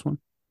inform this one?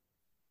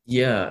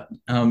 Yeah,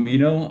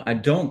 I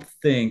don't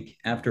think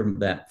after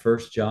that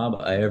first job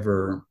I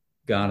ever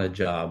got a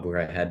job where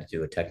I had to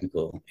do a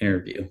technical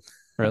interview.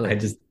 Really?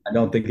 I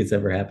don't think it's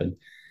ever happened.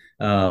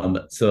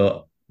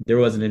 So there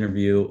was an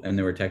interview and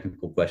there were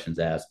technical questions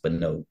asked, but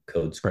no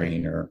code Right.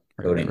 screen or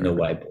Right, right, coding, right, no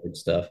right. whiteboard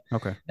stuff.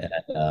 Okay.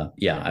 And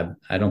yeah,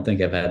 I don't think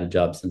I've had a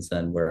job since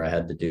then where I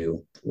had to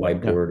do Yeah.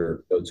 whiteboard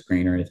or code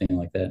screen or anything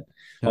like that.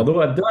 Yeah.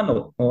 Although I've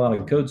done a lot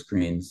of code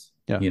screens,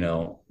 Yeah.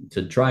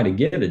 to try to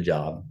get a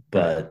job,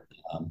 Right. but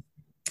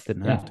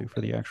Didn't have yeah, to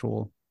for the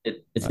actual it's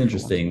actual ones.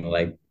 interesting.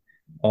 Like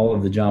all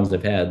of the jobs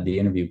I've had, the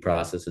interview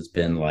process has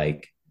been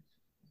like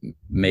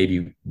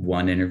maybe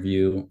one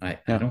interview. I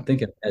Yeah. don't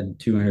think I've had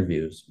two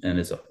interviews, and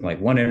it's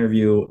like one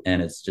interview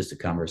and it's just a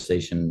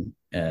conversation.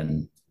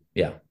 And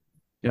yeah,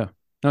 Yeah.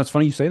 No, it's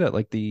funny you say that.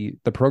 Like the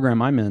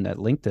program I'm in at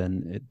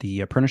LinkedIn,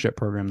 the apprenticeship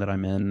program that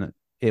I'm in,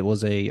 it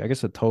was I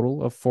guess a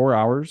total of 4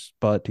 hours,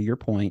 but to your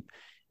point,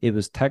 it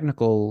was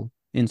technical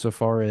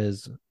insofar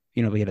as,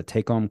 we had a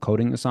take-home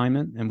coding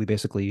assignment and we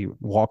basically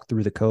walked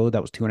through the code.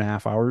 That was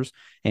 2.5 hours.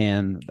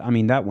 And I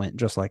mean, that went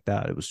just like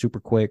that. It was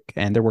super quick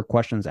and there were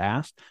questions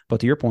asked,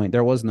 but to your point,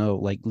 there was no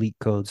like leak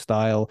code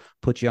style,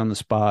 put you on the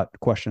spot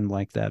question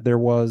like that. There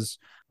was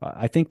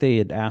I think they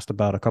had asked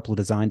about a couple of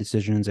design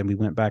decisions and we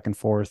went back and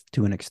forth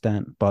to an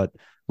extent. But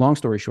long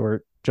story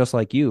short, just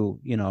like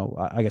you,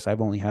 I guess I've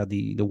only had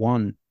the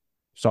one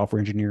software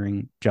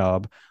engineering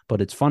job,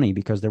 but it's funny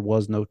because there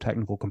was no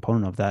technical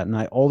component of that.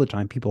 And all the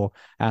time people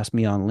ask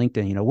me on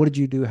LinkedIn, what did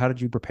you do? How did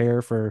you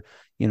prepare for,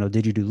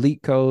 did you do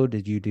leak code?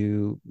 Did you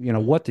do,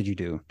 what did you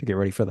do to get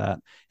ready for that?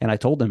 And I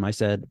told them, I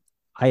said,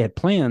 I had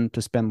planned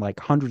to spend like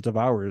hundreds of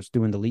hours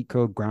doing the leak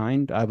code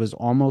grind. I was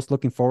almost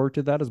looking forward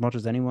to that as much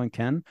as anyone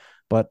can,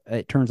 but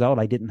it turns out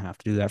I didn't have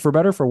to do that, for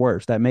better or for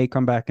worse. That may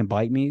come back and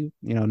bite me,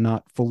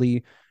 not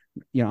fully,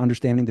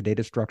 understanding the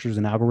data structures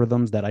and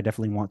algorithms that I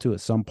definitely want to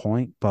at some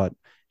point. But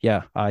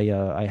yeah,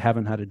 I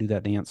haven't had to do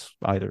that dance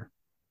either.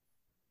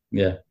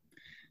 yeah.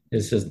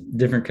 It's just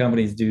different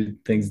companies do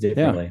things Yeah,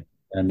 differently.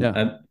 And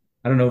yeah,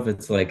 I don't know if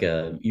it's like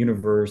a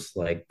universe,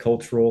 like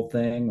cultural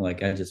thing.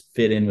 Like I just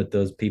fit in with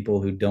those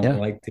people who don't yeah,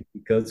 like to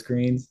keep code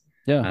screens.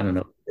 yeah. I don't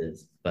know what it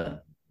is,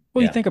 but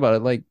Well, you yeah. think about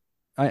it, like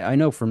I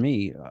know for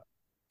me,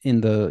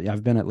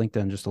 I've been at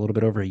LinkedIn just a little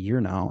bit over a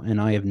year now,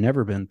 and I have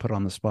never been put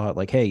on the spot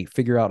like, hey,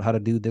 figure out how to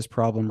do this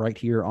problem right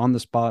here on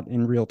the spot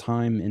in real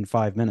time in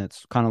 5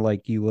 minutes, kind of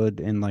like you would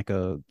in like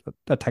a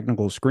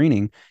technical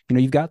screening.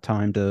 You've got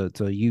time to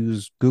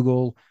use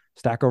Google,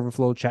 Stack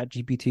Overflow, Chat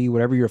GPT,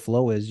 whatever your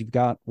flow is. You've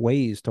got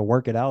ways to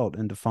work it out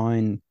and to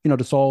find,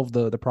 to solve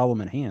the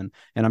problem at hand.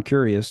 And I'm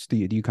curious, do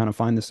you kind of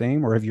find the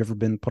same, or have you ever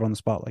been put on the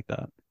spot like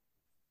that?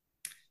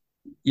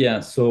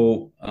 Yeah.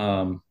 So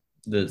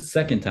the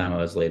second time I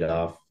was laid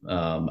off,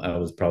 I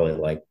was probably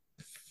like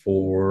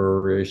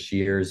 4-ish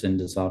years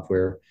into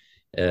software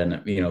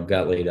and,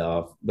 got laid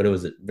off, but it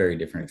was a very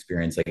different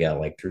experience. I got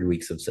like 3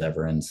 weeks of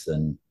severance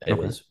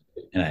Okay,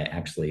 and I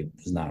actually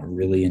was not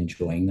really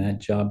enjoying that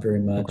job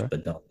very much, okay,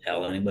 but don't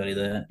tell anybody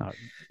that. uh,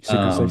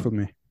 secret safe Um, with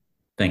me.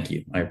 Thank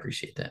you. I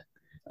appreciate that.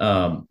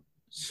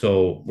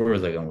 So where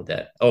was I going with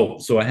that? Oh,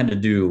 so I had to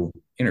do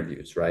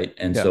interviews, right?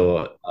 And Yeah,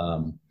 so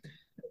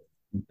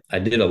I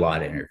did a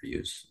lot of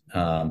interviews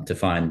to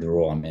find the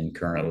role I'm in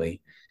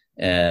currently.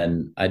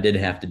 And I did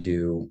have to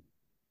do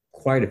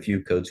quite a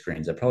few code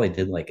screens. I probably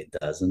did like a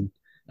dozen.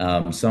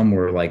 Some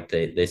were like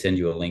they send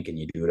you a link and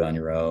you do it on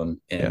your own.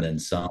 And yeah, then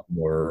some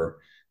were,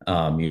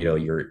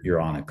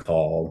 you're on a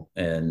call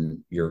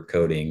and you're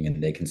coding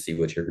and they can see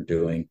what you're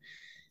doing.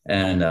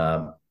 And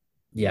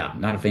yeah,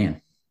 not a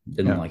fan.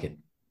 Didn't yeah, like it.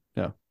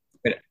 yeah,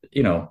 But,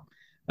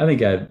 I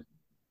think I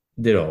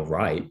did all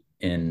right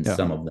in yeah,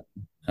 some of them.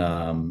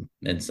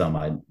 And some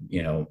I,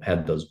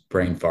 had those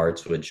brain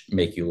farts which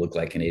make you look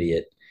like an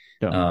idiot.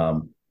 yeah,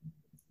 Um,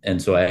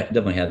 and so I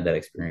definitely had that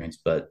experience.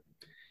 But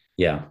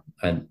yeah,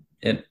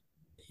 it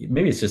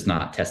maybe it's just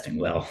not testing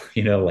well.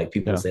 Like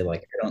people yeah, say,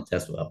 like I don't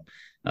test well.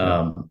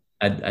 yeah,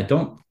 I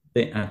don't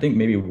think I think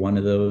maybe one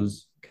of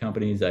those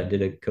companies I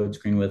did a code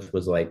screen with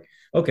was like,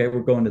 okay,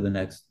 we're going to the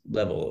next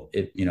level.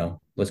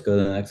 Let's go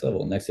to the next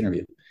level, next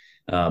interview.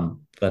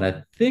 But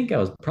I think I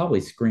was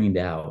probably screened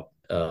out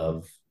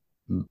of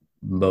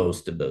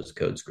most of those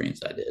code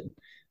screens I did.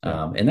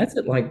 yeah. And that's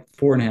at like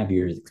 4.5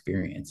 years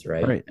experience,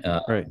 right? Right,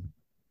 right.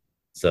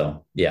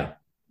 So yeah,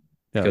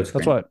 Yeah, code that's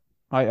screen. what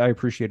I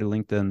appreciated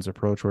LinkedIn's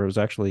approach, where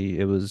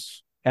it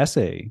was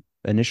essay.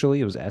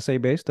 Initially, it was essay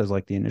based as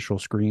like the initial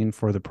screen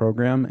for the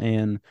program,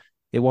 and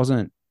it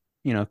wasn't,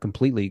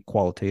 completely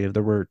qualitative.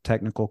 There were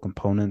technical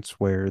components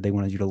where they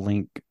wanted you to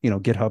link,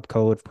 GitHub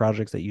code of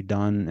projects that you'd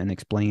done and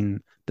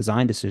explain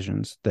design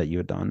decisions that you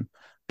had done.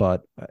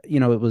 But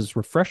it was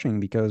refreshing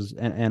because,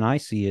 and I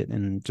see it,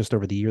 and just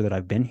over the year that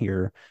I've been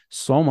here,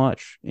 so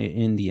much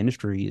in the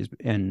industry is,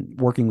 and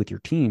working with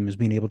your team, is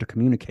being able to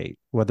communicate,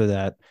 whether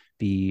that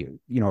be,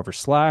 over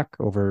Slack,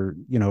 over,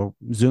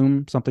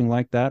 Zoom, something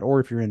like that,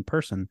 or if you're in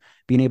person,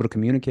 being able to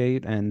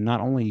communicate, and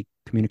not only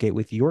communicate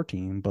with your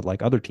team, but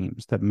like other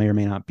teams that may or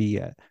may not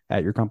be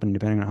at your company,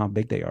 depending on how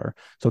big they are.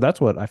 So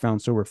that's what I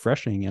found so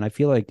refreshing. And I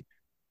feel like,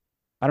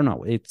 I don't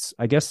know,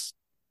 I guess,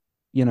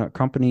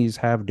 companies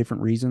have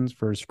different reasons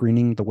for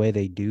screening the way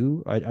they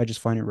do. I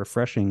just find it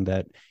refreshing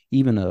that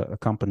even a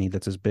company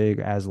that's as big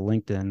as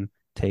LinkedIn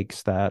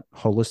takes that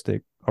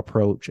holistic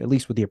approach, at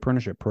least with the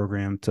apprenticeship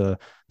program, to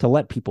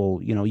let people,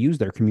 use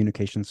their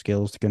communication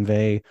skills to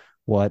convey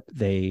what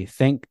they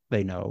think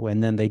they know,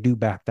 and then they do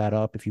back that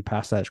up if you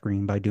pass that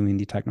screen by doing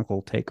the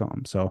technical take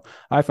home. So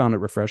I found it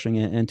refreshing.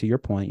 And to your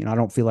point, I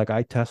don't feel like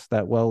I test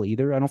that well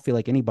either. I don't feel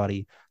like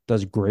anybody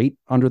does great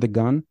under the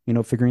gun,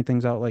 figuring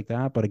things out like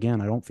that. But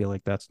again, I don't feel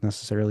like that's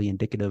necessarily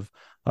indicative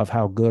of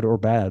how good or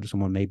bad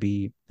someone may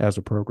be as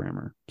a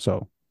programmer.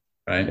 So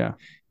Right. yeah.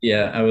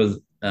 Yeah, I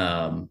was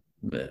kind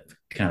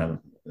of,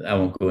 I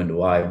won't go into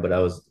why, but I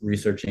was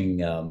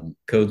researching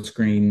code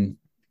screen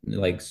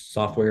like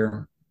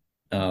software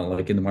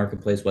like in the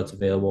marketplace, what's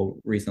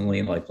available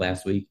recently, like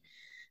last week.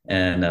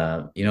 And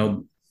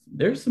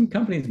there's some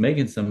companies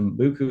making some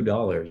buku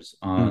dollars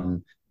Mm,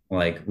 on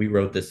like we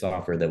wrote this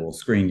software that will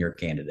screen your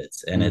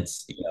candidates, and mm,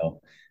 it's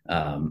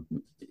um,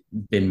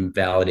 been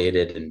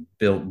validated and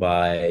built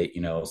by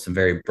some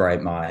very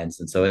bright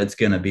minds, and so it's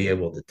going to be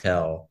able to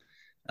tell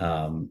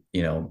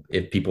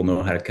if people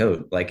know how to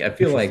code. Like I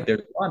feel like interesting.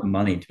 there's a lot of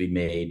money to be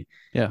made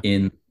Yeah.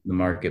 in the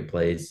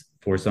marketplace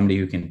for somebody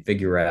who can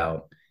figure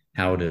out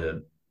how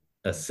to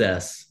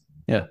assess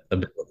Yeah.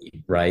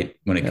 ability, right?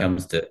 When it Yeah.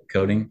 comes to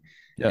coding.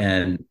 Yeah.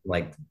 And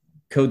like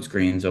code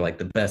screens are like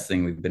the best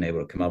thing we've been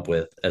able to come up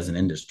with as an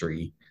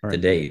industry to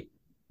Right. date.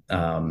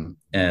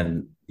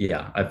 And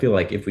yeah, I feel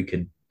like if we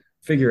could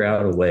figure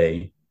out a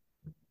way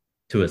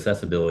to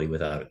accessibility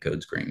without a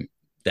code screen,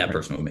 that Right.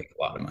 person would make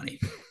a lot of money.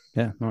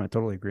 Yeah, no, I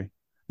totally agree.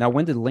 Now,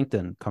 when did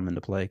LinkedIn come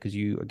into play? Because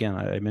again,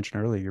 I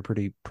mentioned earlier, you're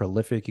pretty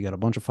prolific. You got a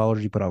bunch of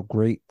followers. You put out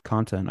great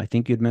content. I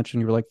think you'd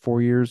mentioned you were like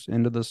 4 years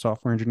into the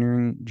software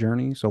engineering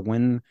journey. So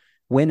when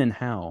and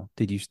how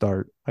did you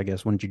start? I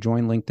guess when did you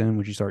join LinkedIn?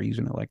 Would you start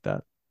using it like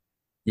that?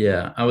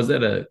 Yeah, I was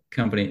at a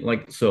company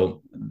like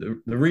so. The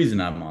reason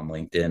I'm on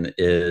LinkedIn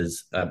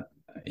is,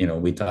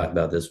 we talked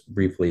about this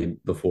briefly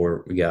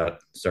before we got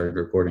started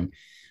recording,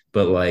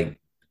 but like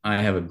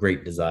I have a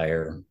great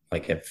desire,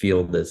 like I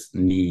feel this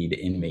need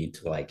in me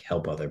to like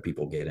help other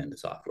people get into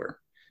software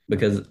Yeah,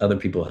 because other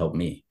people help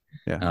me.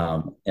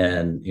 yeah,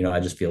 And I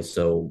just feel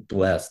so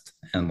blessed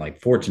and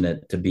like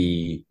fortunate to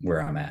be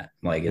where I'm at.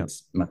 Like yeah,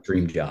 it's my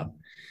dream job.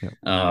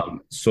 yeah,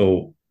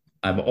 So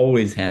I've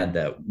always had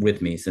that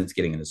with me since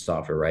getting into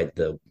software, right?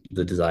 The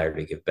desire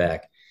to give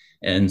back.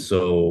 And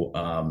so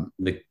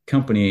the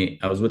company,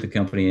 I was with the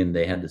company and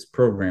they had this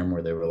program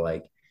where they were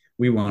like,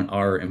 we want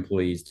our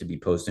employees to be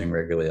posting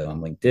regularly on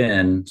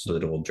LinkedIn so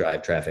that it will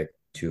drive traffic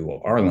to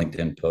our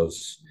LinkedIn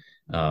posts,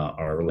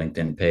 our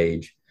LinkedIn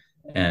page.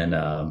 And,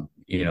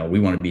 we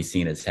want to be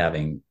seen as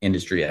having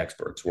industry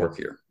experts work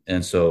here.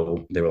 And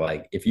so they were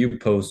like, if you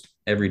post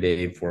every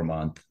day for a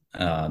month,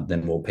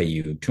 then we'll pay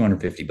you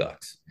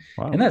 $250.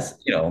 And wow, that's,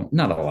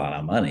 not a lot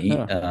of money.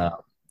 yeah,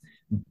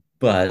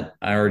 But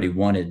I already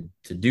wanted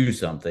to do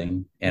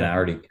something and yeah, I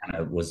already kind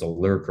of was a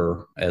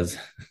lurker as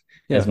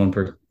yeah, one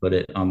person put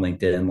it on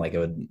LinkedIn. Like I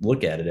would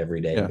look at it every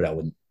day, yeah, but I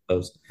wouldn't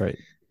post. right,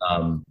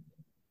 Um,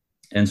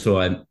 and so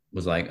I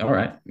was like, all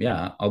right,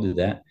 yeah, I'll do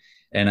that.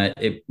 And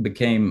it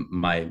became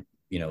my,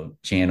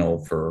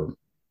 channel for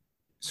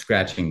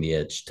scratching the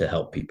itch to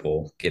help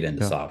people get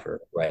into yeah, software,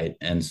 right?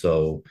 And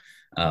so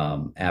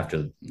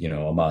after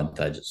a month,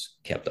 I just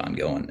kept on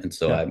going, and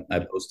so yeah, I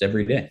post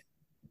every day,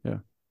 yeah.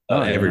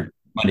 Oh yeah, every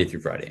Monday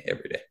through Friday,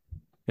 every day.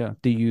 yeah.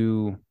 Do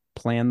you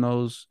plan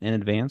those in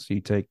advance? Do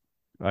you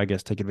I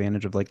guess, take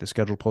advantage of like the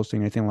scheduled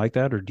posting, anything like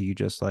that, or do you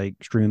just like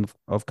stream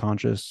of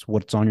conscious,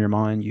 what's on your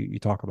mind? You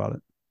talk about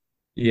it.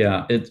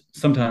 Yeah, it's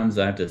sometimes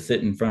I have to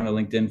sit in front of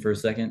LinkedIn for a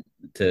second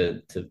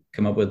to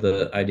come up with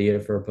the idea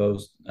for a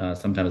post.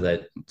 Sometimes I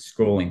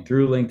scrolling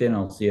through LinkedIn,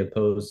 I'll see a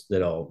post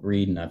that I'll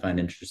read and I find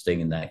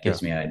interesting, and that Yeah,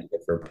 gives me an idea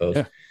for a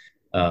post.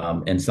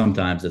 yeah, And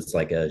sometimes it's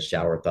like a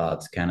shower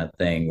thoughts kind of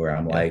thing where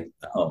I'm yeah, like,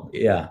 oh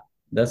yeah,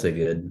 that's a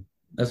good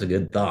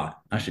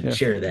thought. I should yeah,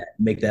 share that,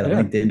 make that a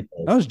yeah. LinkedIn That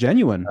post. was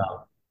genuine.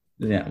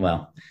 Yeah,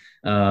 well,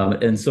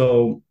 and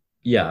so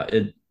yeah,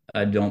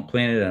 I don't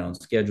plan it, I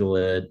don't schedule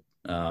it.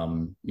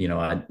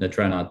 I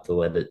try not to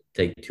let it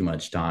take too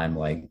much time,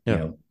 like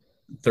Yeah,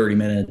 30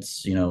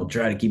 minutes.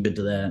 Try to keep it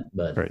to that,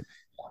 but right.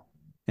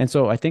 And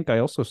so I think I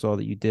also saw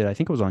that you did, I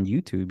think it was on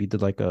YouTube, you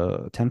did like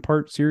a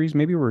 10-part series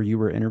maybe where you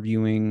were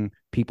interviewing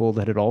people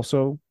that had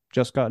also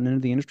just gotten into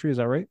the industry. Is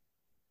that right?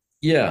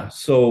 yeah.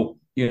 So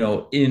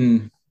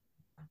in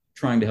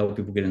trying to help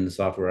people get into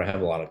software, I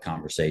have a lot of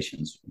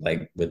conversations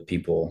like with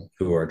people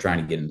who are trying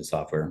to get into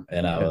software.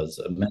 And I Yeah, was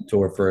a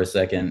mentor for a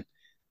second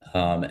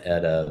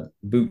at a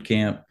boot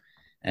camp.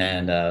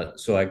 And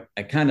so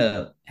I kind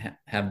of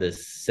have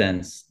this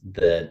sense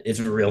that it's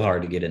real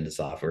hard to get into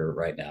software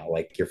right now,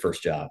 like your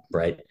first job,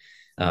 right?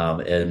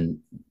 And,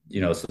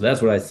 so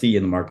that's what I see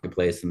in the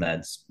marketplace. And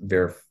that's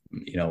very,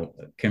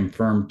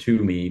 confirmed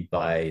to me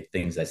by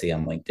things I see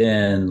on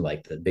LinkedIn,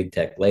 like the big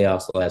tech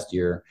layoffs last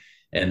year,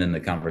 and then the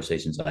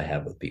conversations I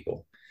have with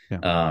people.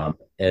 yeah,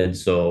 And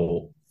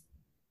so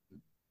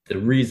the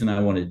reason I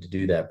wanted to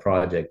do that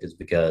project is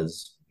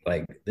because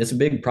like it's a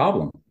big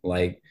problem.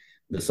 Like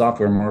the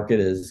software market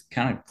is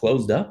kind of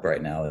closed up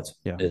right now. It's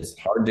yeah, it's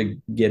hard to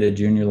get a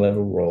junior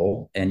level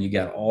role, and you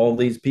got all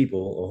these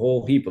people, a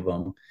whole heap of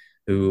them,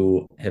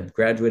 who have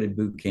graduated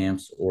boot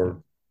camps yeah,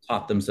 or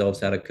taught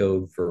themselves how to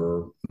code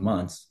for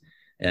months,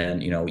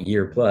 and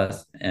year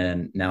plus,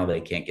 and now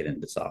they can't get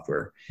into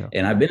software. Yeah.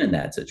 And I've been in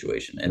that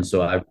situation, and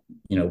so I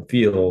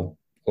feel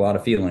a lot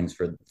of feelings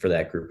for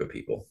that group of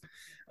people.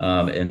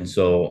 And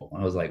so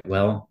I was like,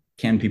 well,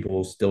 can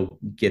people still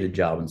get a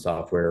job in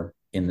software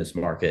in this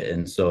market?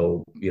 And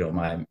so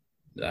my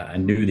I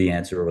knew the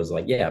answer was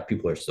like, yeah,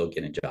 people are still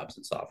getting jobs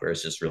in software.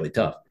 It's just really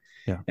tough.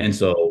 Yeah. And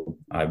so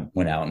I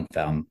went out and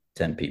found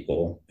 10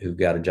 people who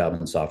got a job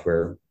in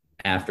software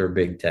after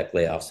big tech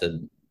layoffs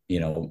had,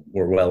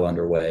 were well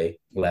underway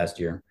last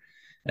year,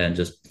 and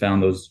just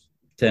found those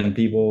 10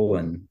 people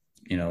and,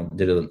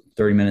 did a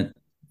 30-minute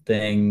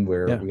thing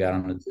where Yeah. we got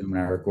on a Zoom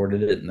and I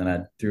recorded it and then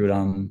I threw it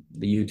on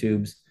the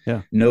YouTubes.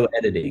 Yeah. No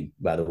editing,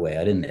 by the way.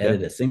 I didn't Yeah.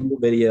 edit a single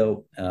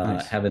video.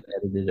 Nice. Haven't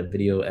edited a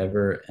video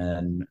ever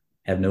and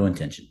have no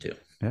intention to.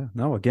 Yeah,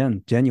 no,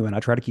 again, genuine. I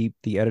try to keep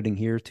the editing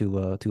here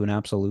to an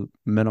absolute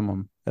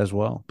minimum as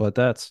well. But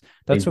that's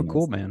so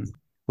cool, Laziness. man.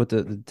 With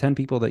the 10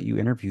 people that you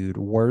interviewed,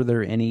 were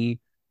there any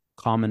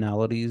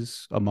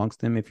commonalities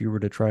amongst them if you were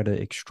to try to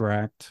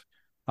extract?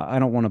 I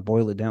don't want to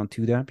boil it down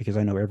to that because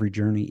I know every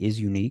journey is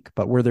unique,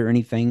 but were there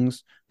any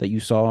things that you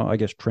saw, I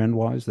guess,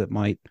 trend-wise that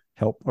might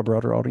help a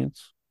broader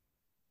audience?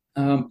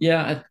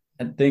 Yeah,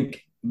 I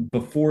think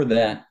before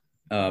that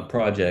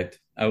project,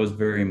 I was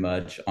very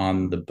much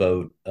on the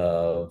boat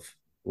of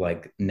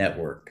like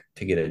network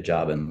to get a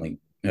job in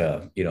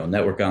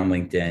network on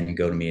LinkedIn,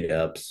 go to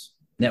meetups,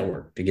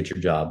 network to get your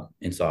job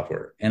in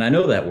software. And I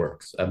know that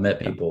works. I've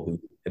met Yeah. people who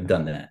have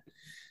done that.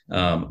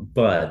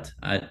 But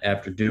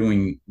after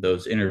doing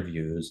those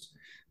interviews,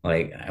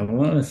 like I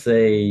want to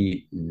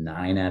say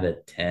 9 out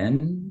of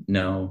 10.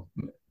 No,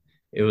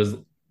 it was,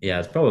 yeah,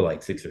 it's probably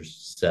like 6 or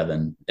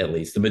 7 at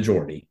least. The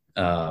majority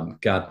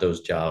got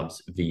those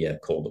jobs via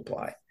cold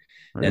apply.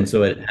 And Really?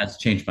 so it has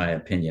changed my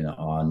opinion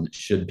on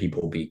should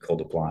people be cold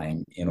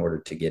applying in order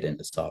to get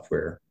into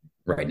software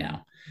right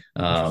now.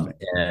 Interesting.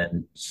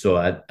 And so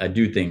I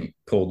do think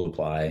cold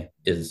apply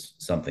is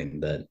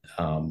something that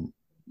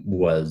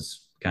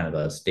was kind of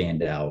a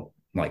standout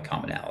like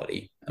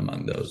commonality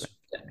among those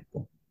Interesting.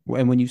 people.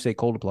 And when you say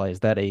cold apply, is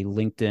that a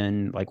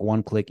LinkedIn like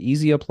one click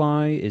easy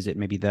apply? Is it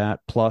maybe that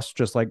plus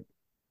just like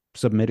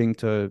submitting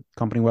to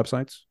company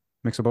websites?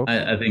 Mix of both?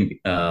 I think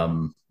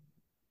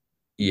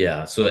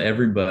yeah, so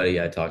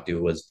everybody I talked to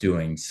was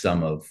doing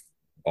some of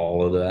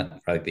all of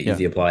that, like the Yeah.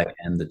 easy apply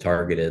and the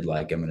targeted,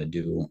 like I'm going to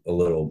do a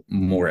little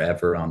more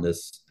effort on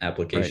this Right.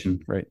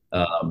 application. Right.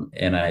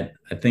 And I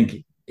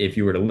think if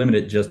you were to limit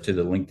it just to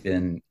the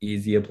LinkedIn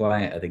easy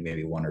apply, I think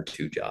maybe 1 or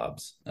 2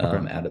 jobs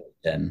Okay. out of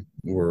 10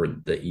 were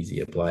the easy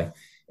apply.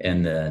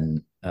 And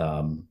then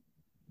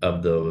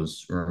of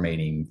those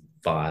remaining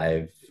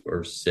 5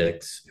 or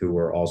 6 who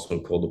were also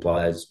cold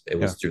applies, it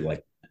Yeah. was through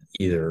like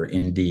either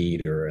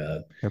Indeed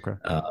or Okay.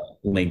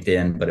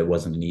 LinkedIn, but it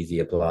wasn't an easy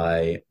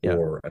apply Yeah.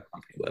 or a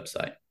company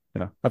website.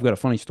 Yeah. I've got a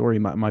funny story.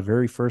 My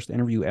very first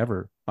interview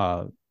ever,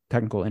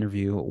 technical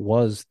interview,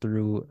 was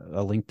through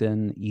a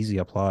LinkedIn easy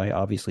apply,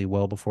 obviously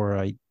well before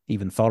I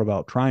even thought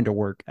about trying to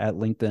work at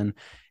LinkedIn.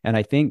 And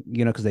I think,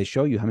 because they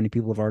show you how many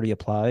people have already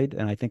applied.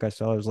 And I think I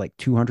saw it was like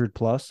 200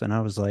 plus. And I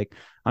was like,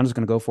 I'm just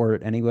going to go for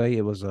it anyway.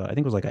 It was, I think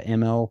it was like a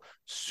ML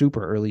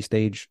super early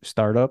stage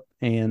startup.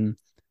 And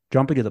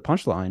jumping to the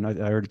punchline,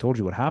 I already told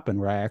you what happened,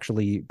 where I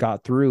actually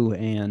got through.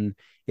 And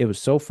it was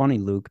so funny,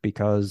 Luke,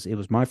 because it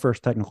was my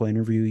first technical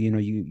interview.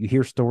 You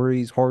hear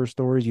stories, horror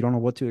stories, you don't know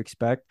what to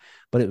expect.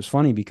 But it was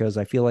funny because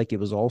I feel like it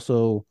was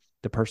also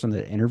the person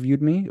that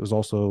interviewed me. It was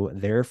also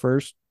their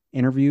first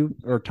interview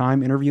or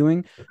time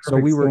interviewing. So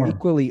Perfect we were storm.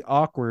 equally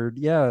awkward.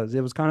 Yeah, it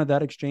was kind of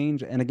that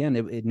exchange. And again,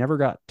 it never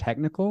got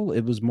technical.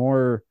 It was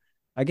more,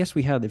 I guess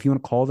we had, if you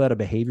want to call that a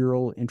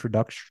behavioral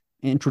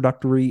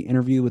introductory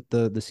interview with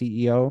the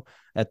CEO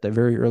at the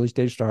very early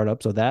stage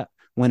startup. So that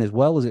went as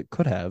well as it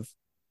could have.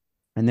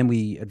 And then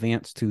we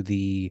advanced to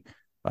the,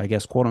 I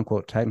guess, quote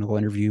unquote, technical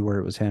interview where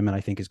it was him and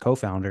I think his co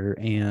founder.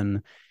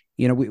 And,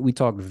 we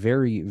talked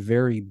very,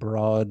 very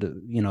broad.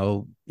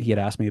 He had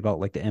asked me about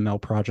like the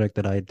ML project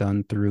that I had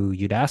done through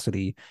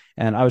Udacity.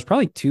 And I was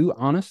probably too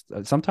honest.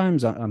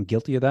 Sometimes I'm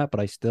guilty of that, but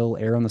I still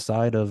err on the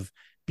side of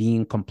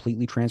being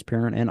completely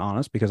transparent and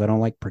honest because I don't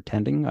like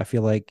pretending. I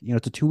feel like,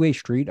 it's a two-way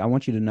street. I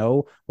want you to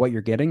know what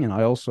you're getting. And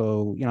I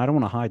also, I don't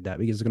want to hide that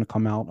because it's going to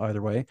come out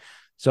either way.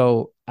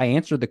 So I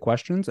answered the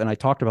questions and I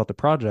talked about the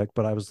project,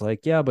 but I was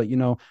like, yeah, but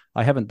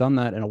I haven't done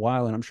that in a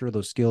while. And I'm sure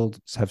those skills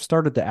have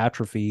started to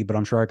atrophy, but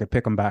I'm sure I could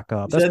pick them back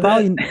up. You That's said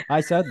that? probably,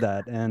 I said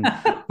that. And,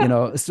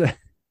 so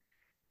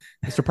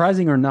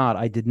surprising or not,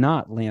 I did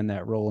not land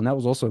that role. And that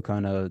was also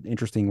kind of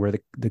interesting where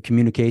the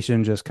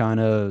communication just kind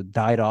of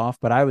died off.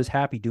 But I was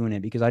happy doing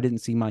it because I didn't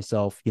see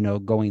myself,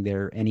 going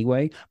there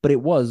anyway. But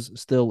it was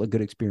still a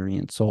good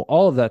experience. So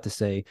all of that to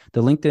say,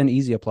 the LinkedIn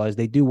easy applies,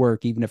 they do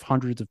work even if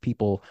hundreds of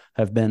people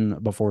have been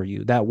before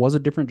you. That was a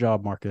different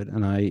job market.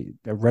 And I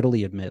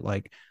readily admit,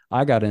 like,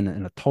 I got in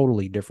a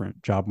totally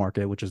different job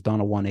market, which has done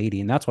a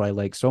 180. And that's what I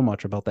like so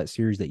much about that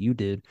series that you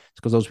did. It's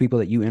because those people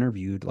that you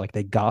interviewed, like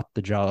they got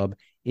the job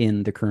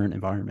in the current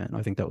environment.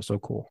 I think that was so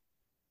cool.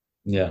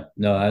 Yeah,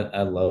 no,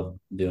 I love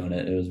doing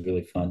it. It was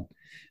really fun.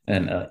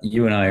 And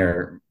you and I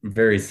are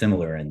very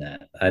similar in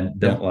that. I Yeah.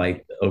 don't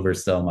like to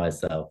oversell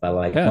myself. I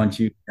like Yeah, once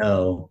you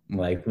know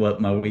like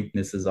what my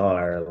weaknesses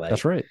are,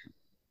 that's like, right.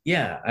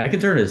 yeah, I can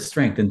turn it as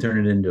strength and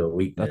turn it into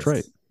a That's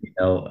right.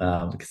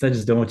 weakness, because I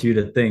just don't want you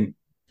to think,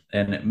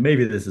 and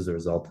maybe this is a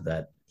result of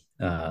that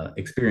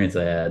experience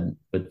I had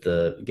with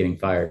the getting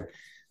fired.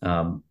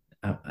 Um,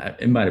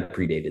 it might have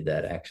predated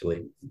that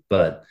actually,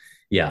 but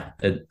yeah,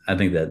 I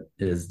think that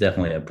is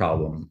definitely a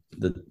problem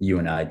that you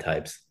and I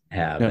types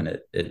have, Yeah. and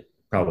it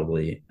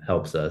probably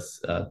helps us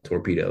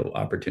torpedo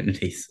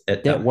opportunities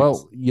at Yeah, times.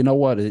 well, you know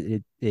what?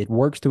 It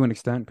works to an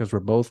extent because we're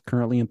both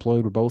currently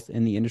employed. We're both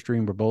in the industry,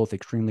 and we're both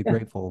extremely Yeah,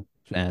 grateful.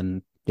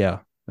 And yeah,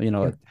 you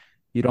know, yeah,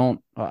 you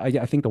don't.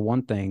 I think the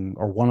one thing,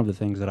 or one of the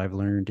things that I've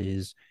learned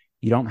is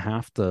you don't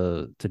have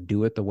to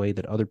do it the way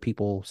that other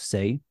people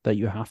say that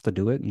you have to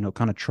do it. You know,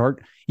 kind of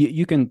chart.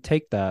 You can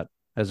take that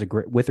as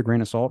with a grain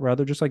of salt,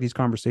 rather, just like these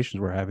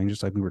conversations we're having,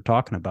 just like we were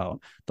talking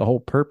about. The whole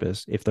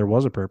purpose, if there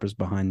was a purpose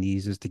behind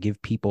these, is to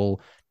give people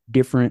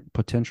different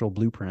potential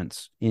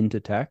blueprints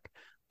into tech,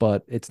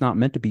 but it's not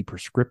meant to be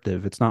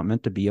prescriptive. It's not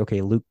meant to be,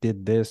 okay, Luke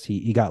did this.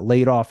 He got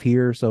laid off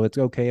here. So it's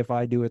okay if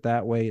I do it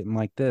that way and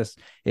like this.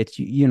 It's,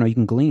 you know, you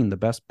can glean the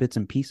best bits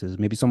and pieces.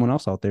 Maybe someone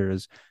else out there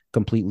is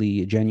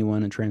completely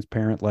genuine and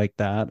transparent like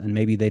that. And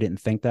maybe they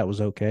didn't think that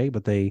was okay,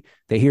 but they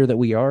hear that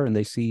we are and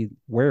they see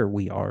where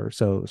we are.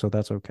 So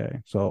that's okay.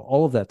 So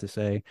all of that to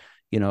say,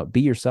 you know,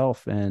 be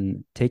yourself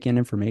and take in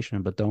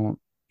information, but don't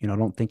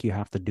think you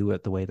have to do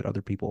it the way that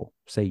other people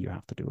say you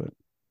have to do it.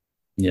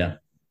 yeah.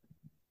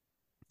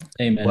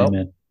 Amen, Well,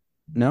 amen.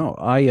 no,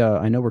 I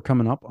know we're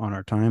coming up on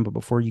our time, but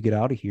before you get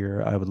out of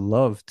here, I would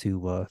love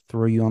to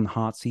throw you on the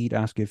hot seat,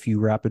 ask you a few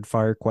rapid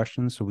fire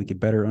questions so we could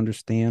better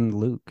understand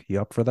Luke.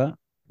 You up for that?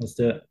 Let's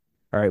do it.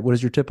 All right. What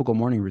does your typical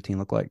morning routine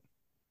look like?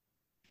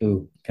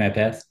 Ooh, can I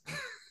pass?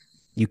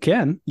 You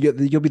can.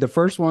 You'll be the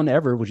first one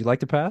ever. Would you like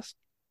to pass?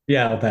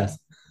 Yeah, I'll pass.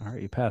 All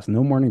right, you pass.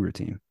 No morning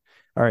routine.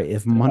 All right.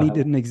 If money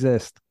didn't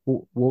exist,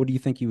 what do you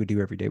think you would do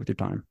every day with your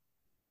time?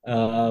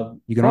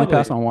 You can only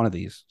pass Probably. on one of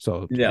these,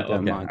 so Yeah. keep that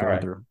in Okay. mind All going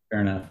right. through. Fair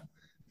enough.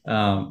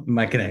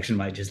 My connection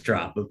might just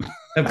drop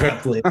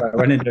abruptly if I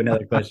run into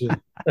another question.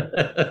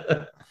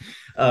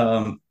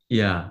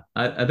 Yeah,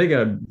 I think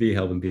I'd be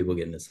helping people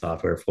get into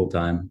software full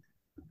time.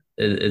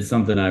 It's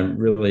something I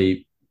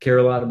really care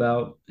a lot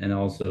about, and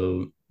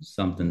also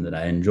something that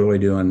I enjoy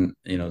doing.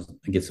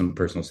 Get some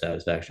personal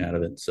satisfaction out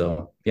of it.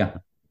 So yeah.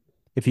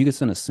 If you could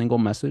send a single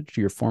message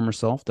to your former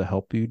self to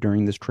help you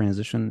during this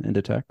transition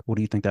into tech, what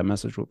do you think that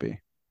message would be?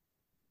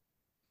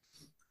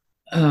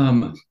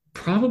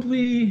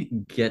 Probably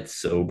get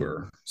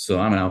sober. So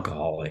I'm an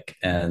alcoholic,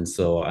 and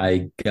so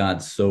I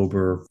got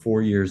sober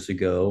 4 years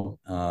ago.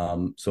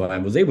 So I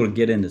was able to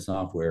get into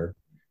software,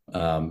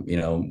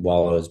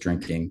 while I was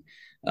drinking.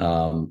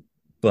 Um,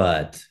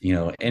 but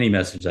any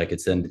message I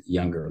could send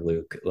younger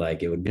Luke,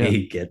 like it would Yeah,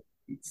 be get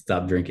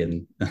stop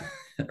drinking yeah,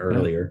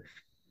 earlier.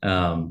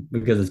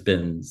 Because it's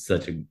been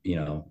such a,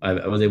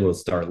 I was able to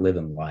start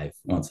living life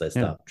once I yeah,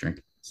 stopped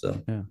drinking.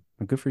 So. yeah.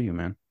 Well, good for you,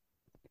 man.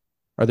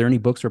 Are there any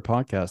books or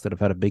podcasts that have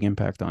had a big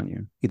impact on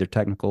you, either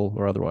technical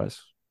or otherwise?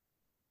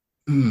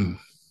 Hmm.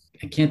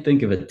 I can't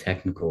think of a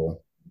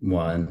technical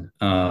one.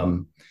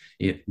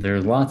 There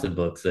are lots of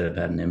books that have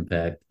had an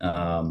impact.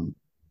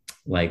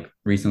 Like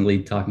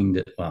recently,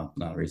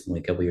 not recently,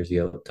 a couple years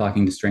ago,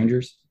 Talking to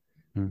Strangers.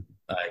 Hmm.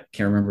 I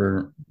can't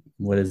remember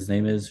what his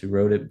name is who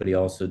wrote it, but he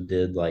also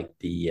did like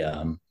the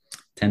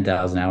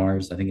 10,000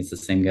 Hours. I think it's the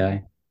same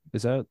guy.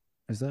 Is that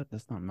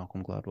that's not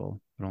Malcolm Gladwell?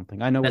 I don't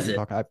think I know what That's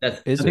you're it. talking. I think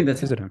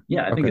that's Is him. it him?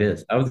 Yeah, I think it Okay,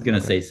 is. I was gonna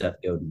okay, say Seth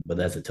Godin, but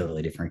that's a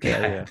totally different yeah,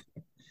 guy.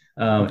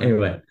 yeah, okay,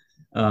 Anyway,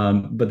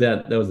 but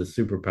that was a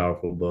super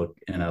powerful book,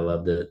 and I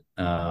loved it.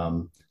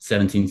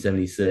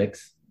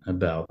 1776,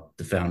 about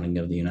the founding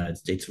of the United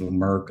States of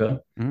America,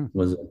 mm.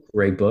 was a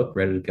great book.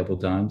 Read it a couple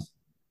of times.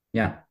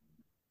 Yeah,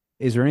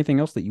 Is there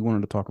anything else that you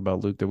wanted to talk about,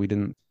 Luke, that we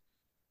didn't?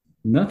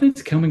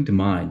 nothing's coming to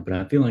mind, but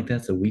I feel like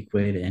that's a weak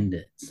way to end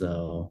it.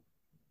 So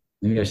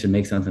maybe I should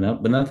make something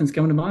up, but nothing's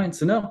coming to mind.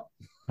 So no.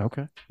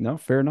 Okay, no,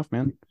 fair enough,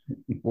 man.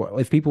 Well,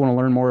 if people want to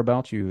learn more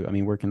about you, I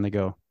mean, where can they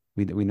go?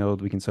 We know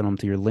we can send them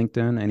to your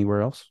LinkedIn.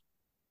 Anywhere else?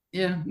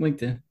 Yeah,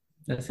 LinkedIn.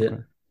 That's Okay,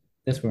 it.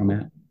 That's where I'm cool.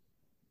 at.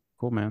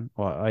 Cool, man.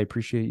 Well, I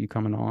appreciate you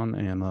coming on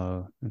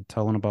and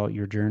telling about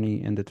your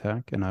journey into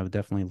tech, and I would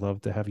definitely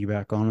love to have you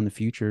back on in the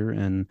future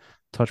and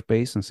touch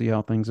base and see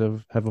how things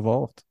have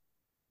evolved.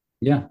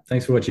 Yeah,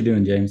 thanks for what you're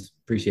doing, James.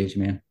 Appreciate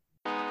you, man.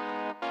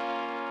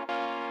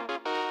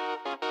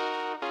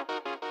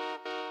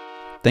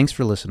 Thanks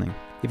for listening.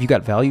 If you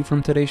got value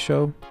from today's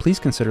show, please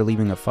consider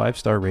leaving a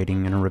 5-star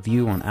rating and a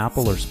review on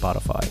Apple or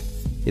Spotify.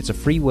 It's a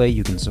free way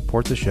you can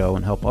support the show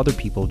and help other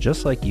people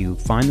just like you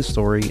find the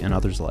story and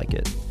others like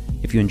it.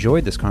 If you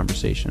enjoyed this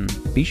conversation,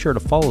 be sure to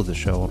follow the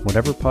show on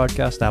whatever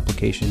podcast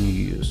application you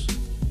use.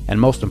 And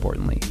most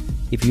importantly,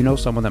 if you know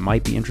someone that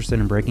might be interested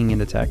in breaking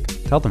into tech,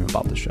 tell them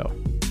about the show.